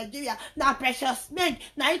even go Nigeria. Now Precious Meg.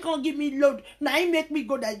 Now you can't give me load. Now you make me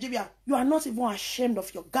go Nigeria. You are not even ashamed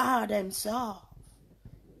of your goddamn self.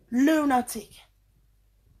 Lunatic.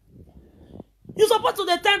 You supposed to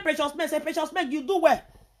the time Precious Meg. Say Precious Meg, you do well.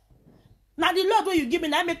 Now the Lord when you give me,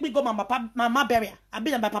 now make me go my mama burial. I be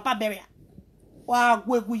my papa burial. Wow,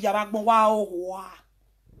 wow.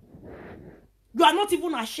 You are not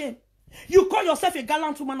even ashamed. You call yourself a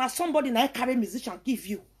gallant woman as somebody now carry musician give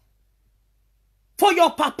you. For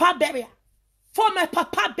your papa burial. For my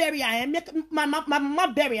papa burial and make my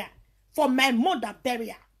mama burial. For my mother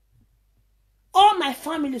burial. All my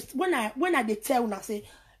families, when I they tell and I say,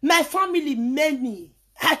 my family many.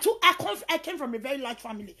 I came from a very large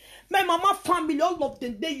family. My mama family, all of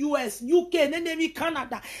them, the US, UK, and then maybe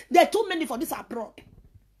Canada. There are too many for this abroad.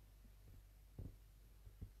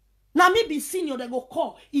 Now me be senior, they go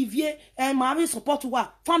call Ivie and my support to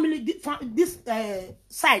what family this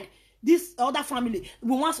side, this other family.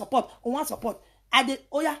 We want support. I did,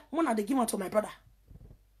 oh yeah, one of the give one to my brother.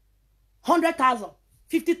 100,000,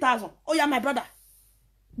 50,000. Oh yeah, my brother.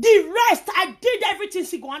 The rest, I did everything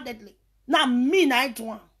single-handedly. Now me, I do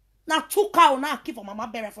one. Now 2 cow now keep for mama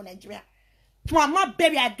burial for Nigeria. Mama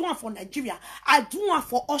burial, I do one for Nigeria. I do one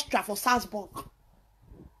for Austria, for Salzburg.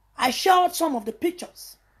 I shared some of the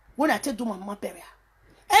pictures when I tell do mama burial.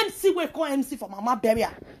 MC will call MC for mama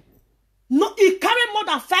burial. No, he carry more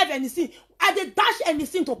than 5 anything. I did dash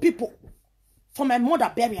anything to people for my mother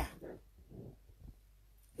burial.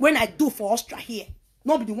 When I do for Austria here,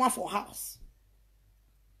 not be the one for house.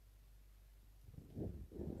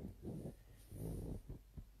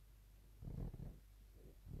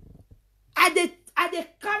 I dey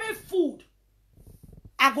carry food.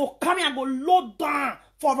 I go load down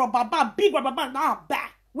for rubber band, big rubber band now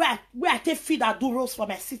back. Where I take feed I do roast for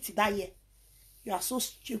my city that year. You are so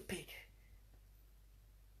stupid.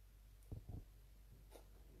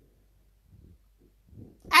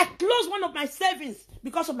 I closed one of my savings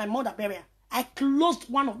because of my mother burial. I closed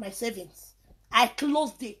one of my savings. I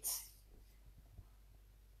closed it.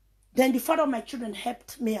 Then the father of my children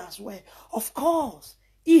helped me as well. Of course.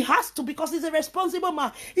 He has to because he's a responsible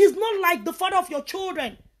man. He's not like the father of your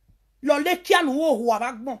children. You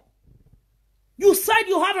said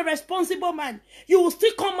you have a responsible man. You will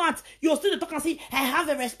still come out. You will still talk and say, I have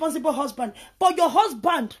a responsible husband. But your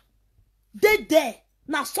husband, they there.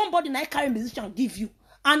 Now somebody now carry musician give you.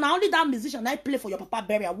 And now only that musician I play for your papa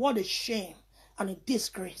burial. What a shame and a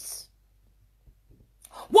disgrace.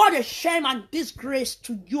 What a shame and disgrace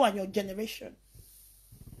to you and your generation.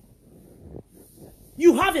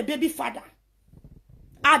 You have a baby father.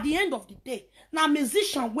 At the end of the day, now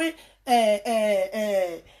musician where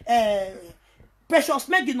Precious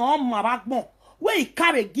Meggy no maragbo where he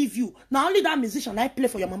carry give you. Now only that musician I play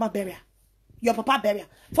for your mama burial, your papa burial,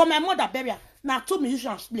 for my mother burial. Now 2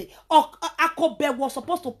 musicians play. Akobe was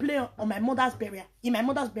supposed to play on my mother's burial, in my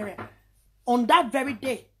mother's burial, on that very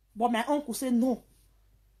day. But my uncle said no.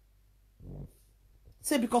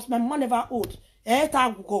 Say because my mom never owed.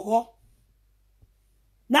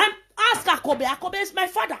 Now ask Akobe. Akobe is my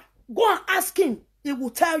father. Go and ask him. He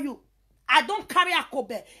will tell you. I don't carry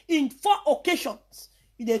Akobe in 4 occasions.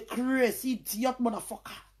 He's a crazy idiot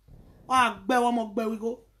motherfucker. We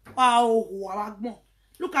go.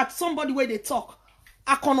 Look at somebody where they talk.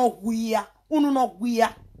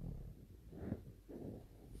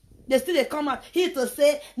 They still they come out here to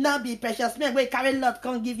say now be precious man where carry lot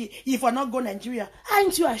can't give you if you not go Nigeria.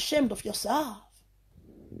 Aren't you ashamed of yourself?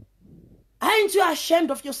 Aren't you ashamed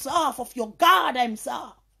of yourself, of your God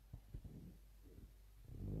himself?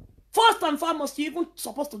 First and foremost, you even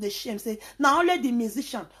supposed to the shame. Say, now only the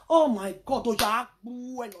musician. Oh my God, wow,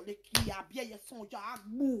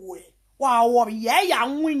 yeah,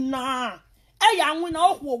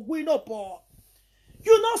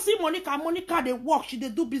 you know, see Monica, they work, she they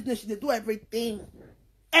do business, she they do everything.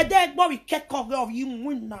 And then we can't cover of you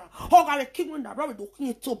winner. Oh, I king winner, probably do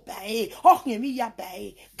to pay. Oh, me ya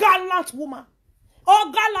pay. Gallant woman.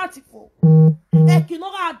 Oh, gallant people. You know,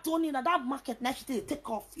 I don't need that market next day take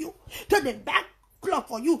off you. Take the back clock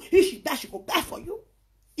for you. If she back, she go back for you.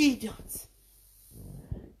 Idiots.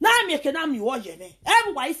 Now I'm making them you watch me.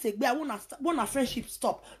 Everybody say, I want friendship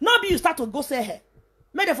stop. Not be you start to go say her.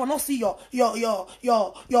 May they for not see your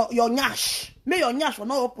nyash. May your nyash for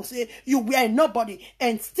not open say you were nobody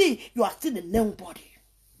and still you are still a nobody.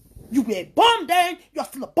 You were a bomb then, you are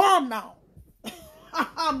still a bomb now.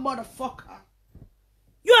 Motherfucker.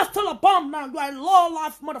 You are still a bomb now. You are a low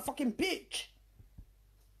life motherfucking bitch.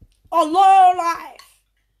 A low life.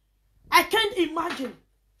 I can't imagine.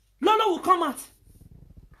 Lolo will come out.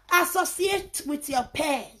 Associate with your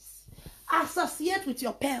peers. Associate with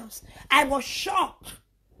your peers. I was shocked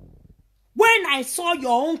when I saw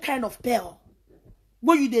your own kind of pearl.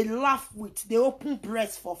 Where you they laugh with the open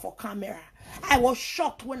breast for camera. I was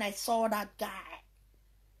shocked when I saw that guy.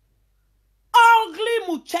 Ugly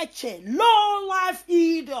mucheche, low life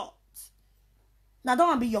idiot. Now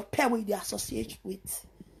don't be your pair where they associate with.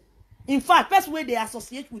 In fact, best way they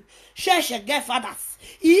associate with share get fathers.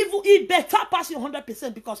 It better pass you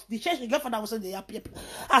 100% because the share get father was they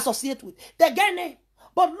associate with. They get name.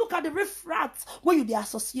 But look at the riffraff where you they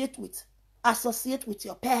associate with. Associate with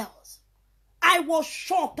your pals. I was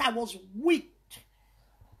shocked. I was weak.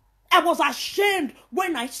 I was ashamed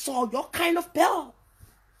when I saw your kind of pearl.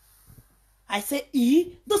 I say,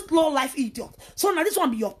 this low life idiot. So now this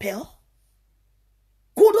one be your pearl?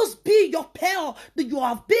 Could this be your pearl that you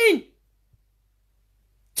have been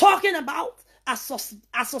talking about?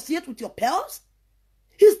 Associate with your pearls?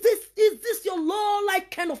 Is this your low life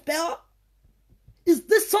kind of pearl? Is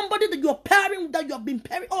this somebody that you're pairing, that you have been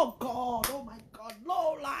pairing? Oh God, oh my God,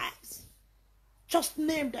 low lives. Just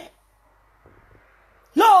name them.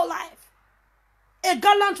 Low life. A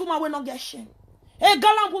gallant woman will not get shame. A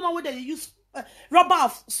gallant woman will they use rubber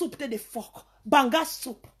of soup that they fuck. Banga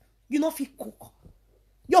soup. You know if you cook.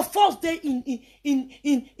 Your first day in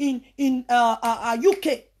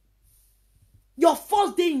UK. Your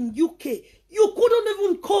first day in UK. You couldn't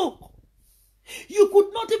even cook. You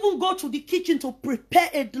could not even go to the kitchen to prepare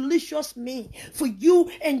a delicious meal for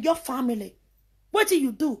you and your family. What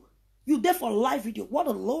do? You there for live video. What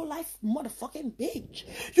a low life motherfucking bitch.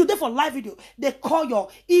 You there for live video. They call your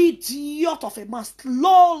idiot of a man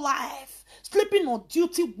low life. Sleeping on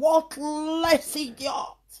duty, worthless idiot.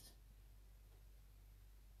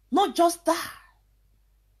 Not just that.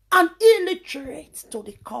 An illiterate to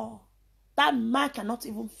the core. That man cannot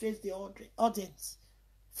even face the audience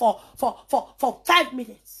for 5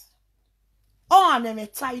 minutes. Oh, and then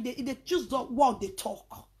they choose the word they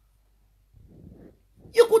talk.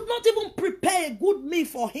 You could not even prepare a good meal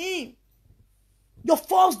for him. Your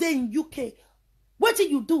first day in UK. What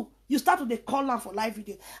did you do? You start with the call out for live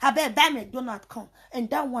video. I bet that McDonald's come. And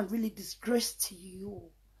that one really disgraced you.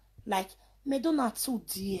 Like, McDonald's too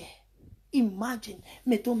dear. Imagine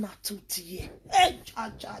McDonald's too dear.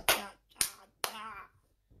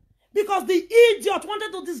 Because the idiot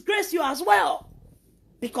wanted to disgrace you as well.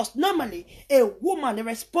 Because normally, a woman, a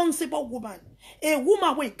responsible woman, a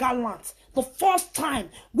woman with gallant, the first day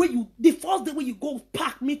when you go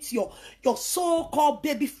park meet your so-called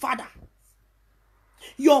baby father,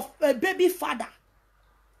 your baby father,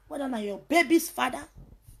 whether or not your baby's father,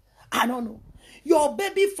 I don't know. Your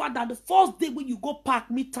baby father, the first day when you go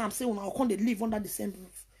park meet time, say, when I can't live under the same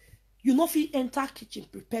roof, you know if you enter kitchen,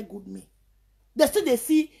 prepare good meal. They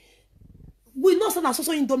see. We know some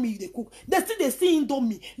also indomie they cook. They see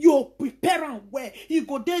indomie. You prepare and wear. You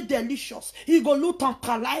go there delicious. You go look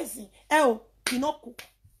tantalizing. You know cook.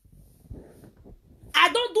 I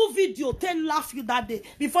don't do video. Laugh you that day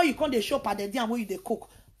before you come the shop at the day and where you they cook.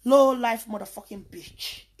 Low life motherfucking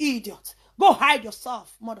bitch. Idiot. Go hide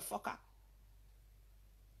yourself, motherfucker.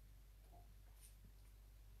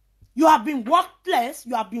 You have been worthless.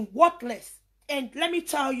 You have been worthless. And let me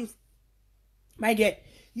tell you, my dear,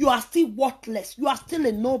 you are still worthless. You are still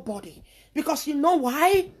a nobody. Because you know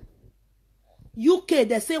why? UK,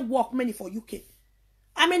 they say work many for UK.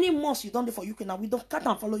 How many months you done there for UK now? We don't cut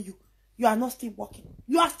and follow you. You are not still working.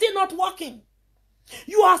 You are still not working.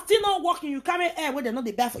 You are still not working. You carry air where they know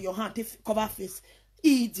they bear for your hand. They cover face.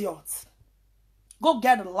 Idiots. Go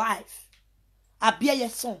get a life. I bear your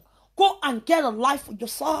son. Go and get a life for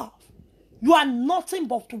yourself. You are nothing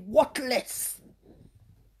but worthless.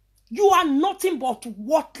 You are nothing but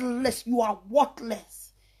worthless. You are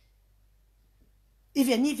worthless. If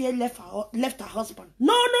Ivie left her husband.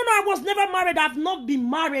 No, I was never married. I've not been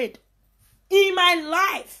married in my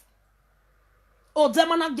life. Oh,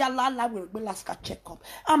 Zemana Gyalala will be last check up.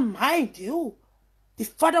 And mind you, the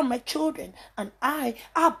father of my children and I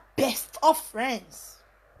are best of friends.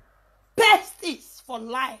 Besties for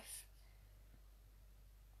life.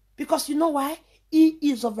 Because you know why? He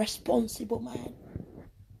is a responsible man.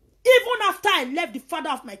 Even after I left, the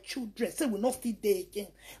father of my children say we're not still there again.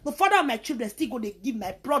 The father of my children still going to give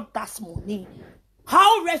my brothers money.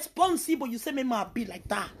 How responsible you say me might be like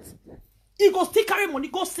that? He go still carry money,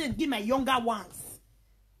 go send give my younger ones.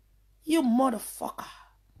 You motherfucker.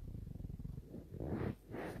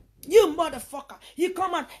 You motherfucker. You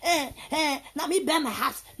come on, now me bear my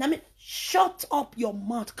house. Now me shut up your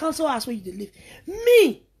mouth. Cancel us where you live.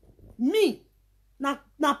 Me. Now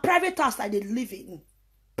private house I they live in.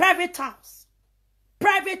 Private house.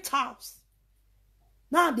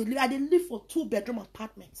 Now they live for 2-bedroom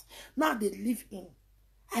apartments. Now they live in.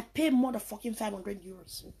 I pay more than fucking 500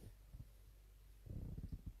 euros.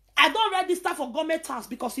 I don't register for government house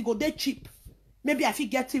because it go there cheap. Maybe I fit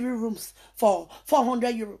get TV rooms for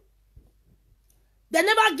 400 euros. They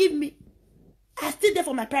never give me. I still there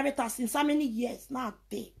for my private house since how many years? Now I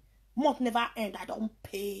pay. Month never end. I don't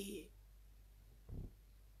pay.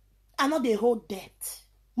 I know they hold debt.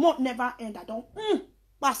 Month never end. I don't.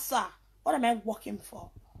 Bassa. What am I working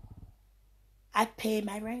for? I pay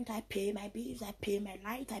my rent. I pay my bills. I pay my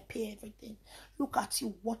light. I pay everything. Look at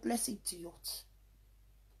you, worthless idiot.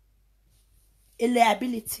 A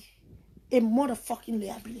liability. a motherfucking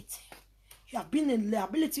liability. You have been in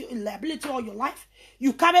liability all your life.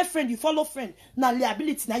 You carry friend, you follow friend. Now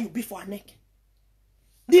liability, now you be for a neck.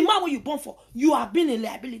 The man where you born for, you have been a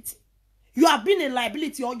liability. You have been a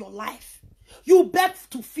liability all your life. You beg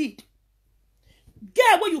to feed.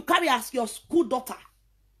 Girl, where you carry as your school daughter.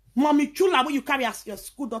 Mommy Chula, where you carry as your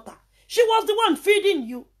school daughter. She was the one feeding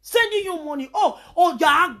you, sending you money. Oh,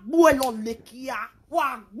 ya abuelo lekia.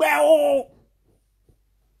 Wagbeo.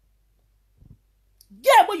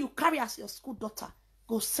 Yeah, when you carry as your school daughter,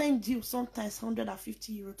 go send you sometimes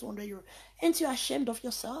 150 euro, 200 euro. Ain't you ashamed of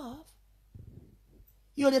yourself?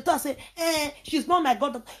 You the thought say, she's not my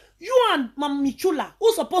goddaughter. You and Mommy Chula,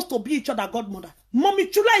 who's supposed to be each other godmother. Mommy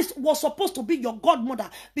Chula was supposed to be your godmother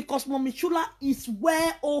because Mommy Chula is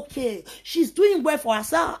well okay. She's doing well for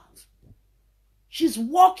herself. She's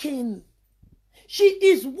working. She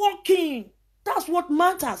is working. That's what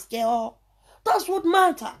matters, girl. That's what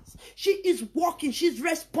matters. She is working. She's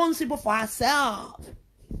responsible for herself.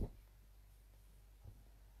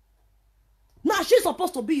 Now she's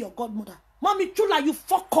supposed to be your godmother. Mommy Chula, you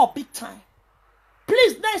fuck up big time.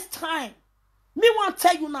 Please, next time. Me want to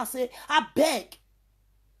tell you now, say, I beg.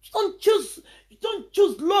 Don't choose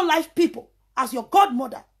low life people as your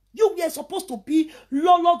godmother. You were supposed to be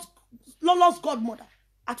Lolo's godmother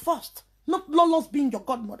at first. Not Lolo's being your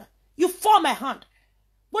godmother. You fall my hand.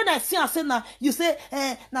 When I see and say now, you say,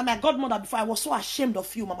 now my godmother before, I was so ashamed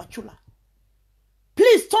of you, Mama Chula.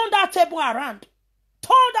 Please turn that table around.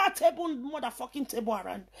 Turn that motherfucking table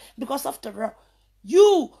around. Because after all,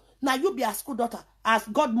 you be a school daughter, as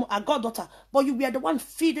a goddaughter, but you were the one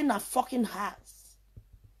feeding her fucking house.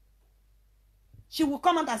 She will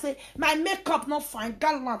come out and say, my makeup not fine,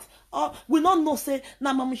 gallant. Or we don't know, say,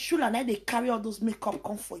 now Mama Chula, now they carry all those makeup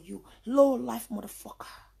come for you. Low life motherfucker.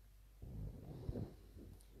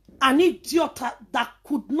 An idiot that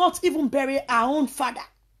could not even bury her own father.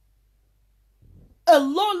 A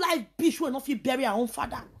low-life bitch will not bury her own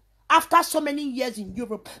father. After so many years in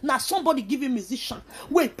Europe, now somebody give you musician,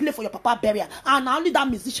 will play for your papa burial, and only that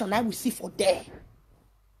musician I will see for there.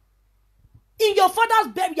 In your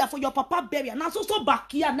father's burial, for your papa burial, now so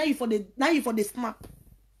back here, now you for the snap.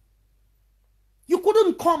 You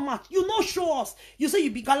couldn't come out. You no show us. You say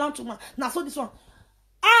you be gallant to man. Now so this one.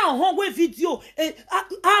 Video,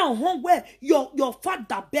 where your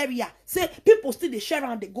father burial. Say people still they share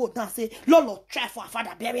and they go down. Say Lolo try for a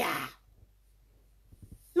father burial.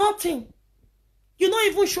 Nothing. You not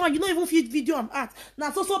even show. You not even feed video and art.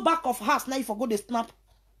 Now so back of house. Now you forgot the snap.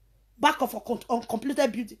 Back of a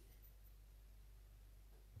uncompleted building.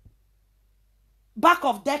 Back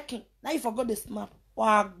of decking. Now you forgot the snap.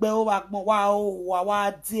 Wow.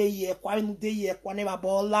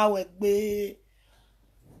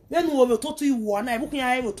 Then we will totally war. Now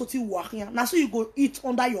so you go eat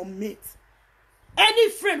under your mate. Any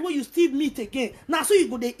friend when you still meet again, now so you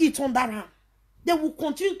go they eat under hand. They will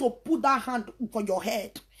continue to put that hand for your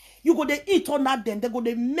head. You go they eat under them. They go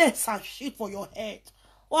they mess and shit for your head.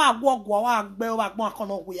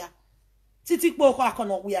 Titi poko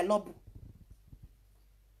akono wea lobu.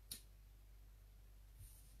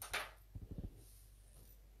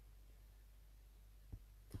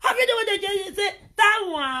 Have you done what they say? That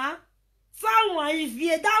one,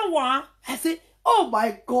 Ivie, that one. I say, oh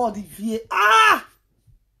my God, Ivie.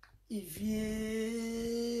 Ivie.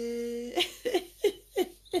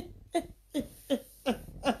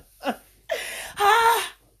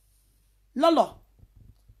 Lolo,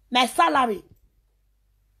 my salary,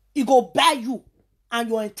 it go buy you and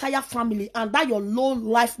your entire family and that your low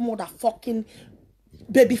life motherfucking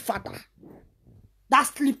baby father. That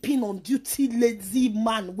sleeping on duty lazy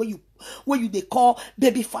man where you they call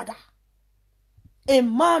baby father. A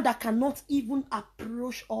man that cannot even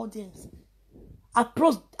approach audience.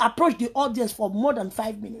 Approach the audience for more than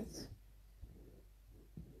 5 minutes.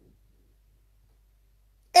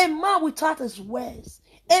 A man without his words.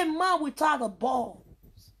 A man without a balls.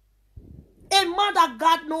 A man that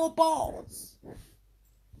got no balls.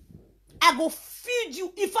 I go feed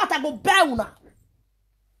you. In fact, I go buy you now.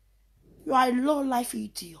 You are a low life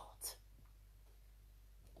idiot.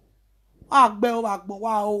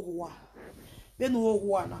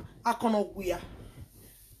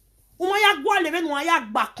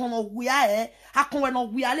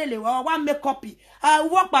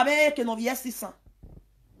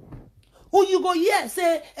 Who you go here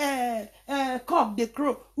say cock the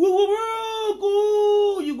crow.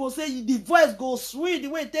 You go say the voice goes sweet the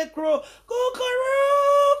way they crow.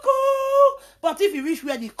 But if you reach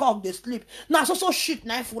where the cock they sleep, now so shit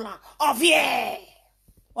na full of yeah.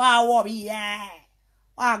 Wow, yeah.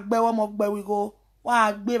 We go.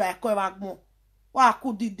 Wow, be by call back more. Wa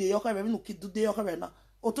ku di de yo kere, no ki du de yo kere na.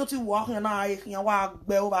 Ototi wa na ai yan wa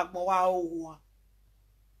gbe o ba gbon wa o.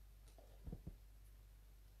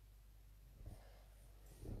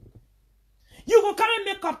 You go carry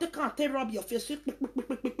makeup to can't rub your face.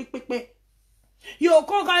 You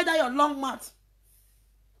go carry that your long mat.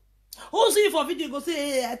 Who see for video go say,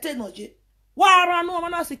 hey, I tell no je. Wara no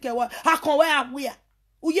mana sike wa. I can wear wear.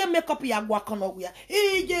 Uye makeup ya gwa kono wear.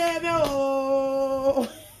 Ije o.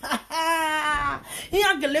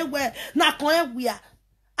 Iya gele we na kon wear.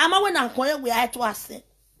 Ama we na kon wear to ase.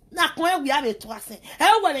 Na kon wear be to ase.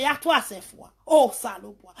 E we ya to ase fo. Oh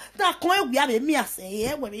salobwa. Na kon wear be mi ase.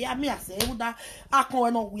 E we ya mi ase. E da akon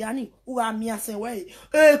we no wear ni. U ga mi ase we.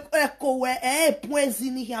 E ko we e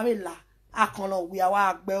poezi ni ya we la. Akon no wear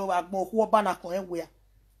wa gbe o agbon wo ba na kon wear.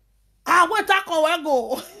 Ah, what I can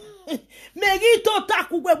go? Megito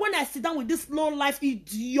takugwe when I sit down with this low life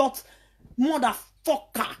idiot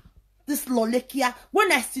motherfucker, this lolekia,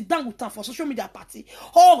 when I sit down with her for social media party,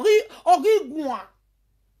 ori gwa.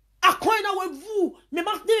 I can't with vous, me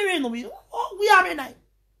mark the no we. Oh, we are night.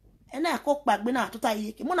 And I cook back when I to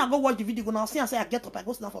tie. When I go watch the video, gonna see and say I get up, I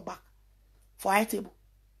go stand for back for high table.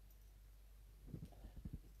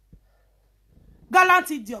 Gallant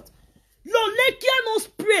idiot. Lolekia no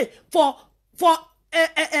spray for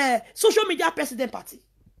social media president party.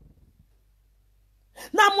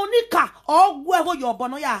 Na Monica or whoever your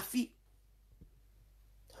bono ya fi.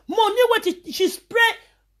 Money what she spray.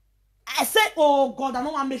 I said, oh God, I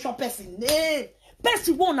don't want to make sure person. Hey,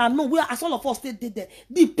 person won't know where as all of us stay there.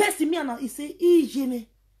 The person me and he say, Jimmy.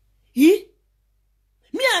 Me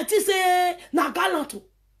and he say na gallant.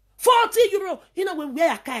 40 euro. You know when we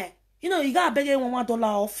are kai. You know you gotta beg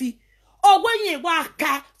 $1 fee. Or when you work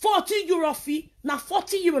 40 euro fee, now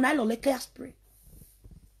 40 euro na lolekia spray.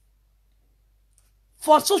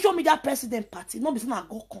 For social media president party, no be na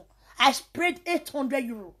go con. I sprayed 800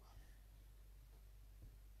 euro.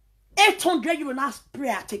 800 euro na spray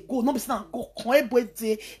at a go. No be na go con. E boy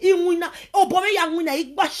de. I wina. Obo me ya wina.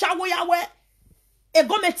 Igba shawo ya we. E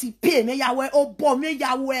go me ti pay me ya we. Obo me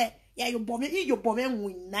ya we. Ya yo bo me. I yo bo me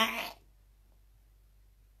wina.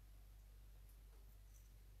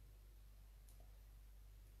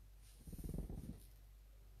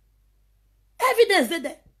 Evidence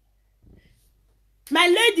there. My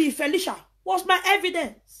lady Felicia was my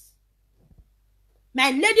evidence.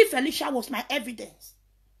 My lady Felicia was my evidence.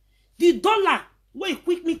 The dollar where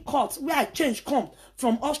quick me cut, where I change come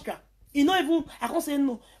from Austria. You know even I can't say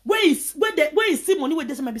no. Where you see money where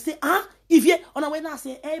this might be say, Ivie on a way now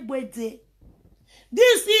say, hey boy day.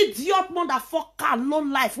 This idiot motherfucker low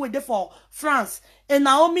life where they for France. And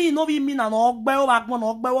Naomi no be mean and ogbe back one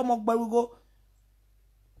ogbe we go.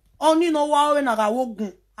 Only no wa when I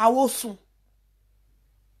wogun, I was soon.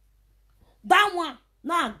 That one,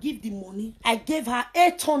 now I give the money. I gave her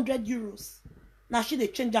 800 euros. Now she they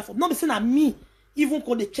change her for. Not be saying that me, even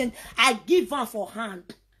could they change. I give her for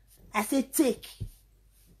hand. I say take.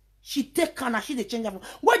 She take her now she they change her for.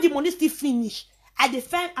 When the money still finish, I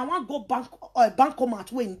defend. I want to go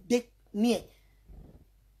bankomat when they near.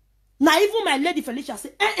 Now even my lady Felicia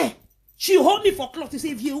say, She hold me for cloth to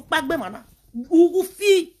say if you back mana. Who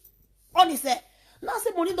fee. On he said, now say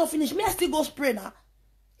money don't finish. Me I still go spray now.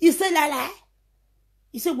 He said la.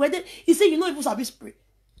 He said where they, he said you know even sabi spray.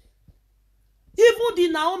 Even the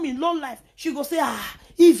Naomi low life, she go say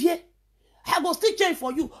Ivie, I go still change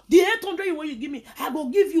for you. The 800 you want you give me, I go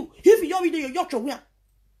give you. If you video you yacht your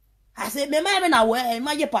I say me even aware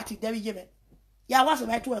my party there we give it. Yeah, what's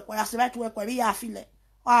right to work? What's right to work? We are feeling.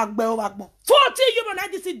 40 euro na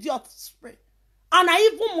this idiot spray. And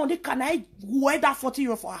I even money can I wear that 40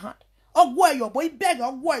 euro for a hand. Or wear your boy beg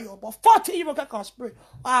or wear your boy 40 euro can spray.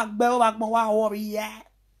 Yeah.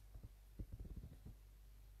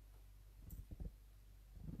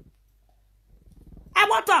 I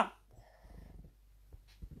want them.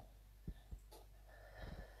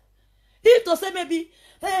 If to say maybe,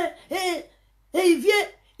 Ivie,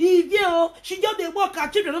 she just they work her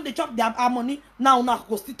children, they chop their money. Now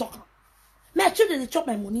go still talk. My children they chop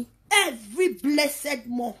my money every blessed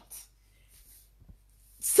month.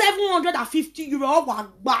 750 euro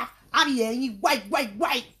back.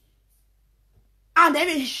 White. And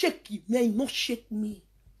they shake you. May not shake me.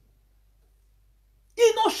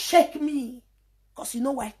 You not shake me. Because you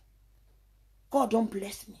know why? God don't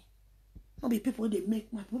bless me. Not be people they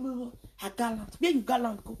make my a gallant. Where you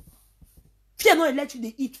gallant go? Fear not let you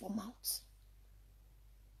they eat for mouth.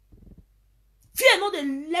 Fear not they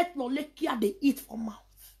let no lekia they eat for mouth.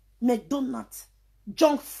 McDonald's,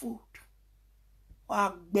 junk food.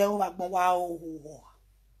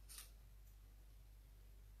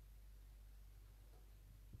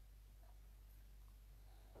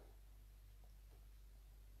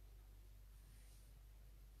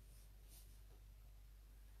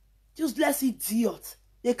 Useless idiot.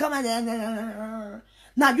 They come and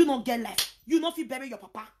now you don't get life. You don't feel bury your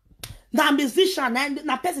papa. Now musician and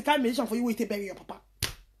now person carry musician for you wait to bury your papa.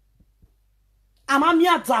 I'm a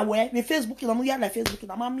mia dawe. Me Facebook I'm here like Facebook.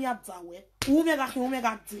 I'm a mia dawe.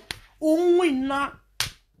 Umega di. Umwina.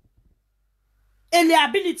 And the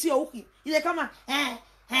ability okay. You come and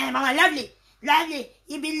mama lovely.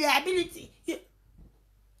 You be the ability.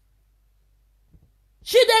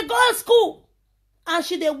 She dey go to school and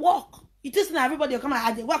she dey work. It is not everybody come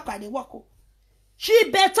and they work.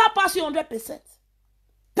 She better pass you 100%.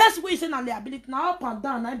 Person wey say na the ability now up and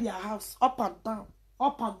down na be a house. Up and down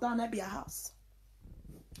na be a house.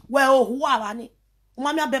 Well, who are ni?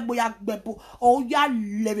 Mama bebo ya bebo. Oh ya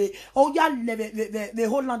leve. The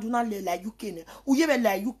whole land do not like UK ne. Ou ye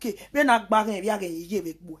like UK. Ben ak bagen ya gen ye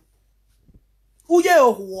avec boy. Ou ye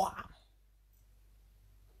roi.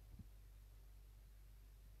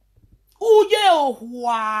 Ou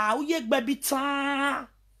ye gbebitan.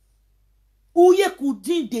 Ou ye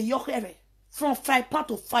koudin de yo rêve. From 5 pounds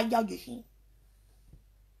to 5 years.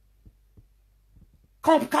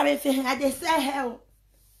 Come carry fait they say hell.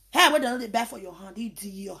 Hell, what they buy for your hand,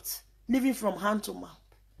 idiot. Living from hand to mouth.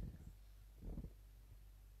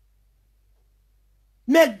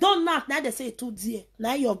 McDonald's, now they say 2 dear.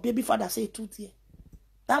 Now your baby father say 2 dear.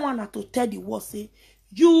 That one have to tell the world, say,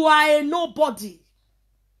 you are a nobody.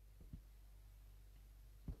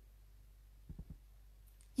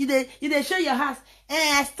 You they show your house.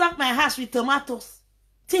 I stock my house with tomatoes.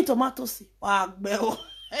 Tin tomatoes. Wow, bro.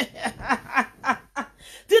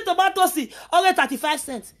 Tin tomatoes, only 35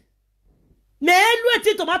 cents. Me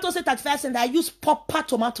tin tomatoes 35 cents. I use proper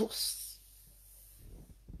tomatoes.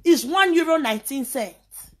 It's €1.19.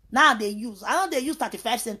 Now they use. I know they use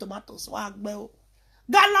 35 cent tomatoes. Wow, bro.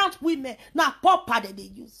 Gallant women. Now proper they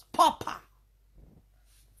use. Proper.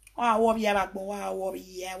 Wow, warrior, now.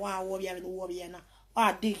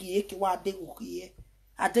 I dig ye, I dig ye.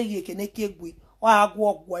 I dig ye can make we. I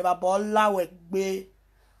walk where I ball low be.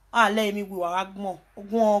 I lay me with a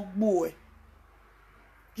boy.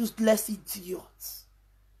 Just less idiots.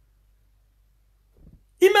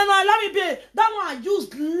 Imena let me be. That one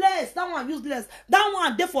useless. That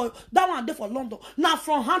one there for London. Now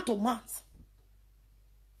from hand to mouth.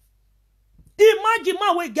 Imagine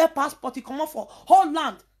man we get passport, he come out for whole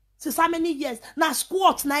land. Since how many years? Now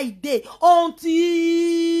squat now a day until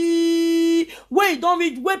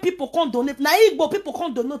where people can't donate. Now Igbo people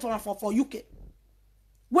can't donate for UK.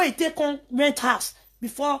 Where take on rent house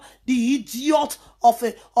before the idiot of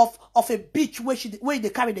a beach where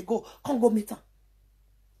they carry they go can't go meet her.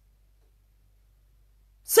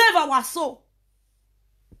 Save our soul.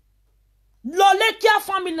 Lolekia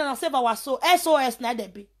family na save our soul. SOS na they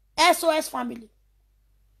be. SOS family.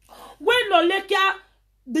 When Lolekia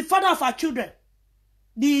the father of our children,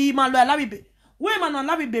 the Emmanuel Labibe, when Emmanuel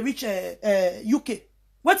Labibe reach UK,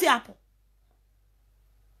 what happened?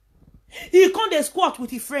 He come the squat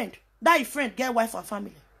with his friend. That his friend get wife and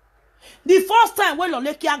family. The first time when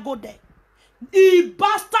Lolekia go there, the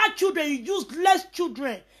bastard children, useless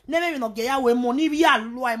children, never even get away money via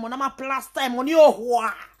law, money plaster, money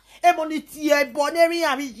oh e money tie boneri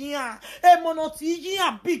avigia, e monoti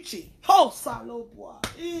bitchy. Oh saloboa.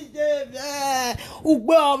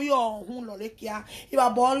 Ugbe obi ohun Lolekia. Iba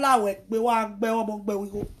bola we gbe wa gbe omo gbe we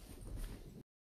go.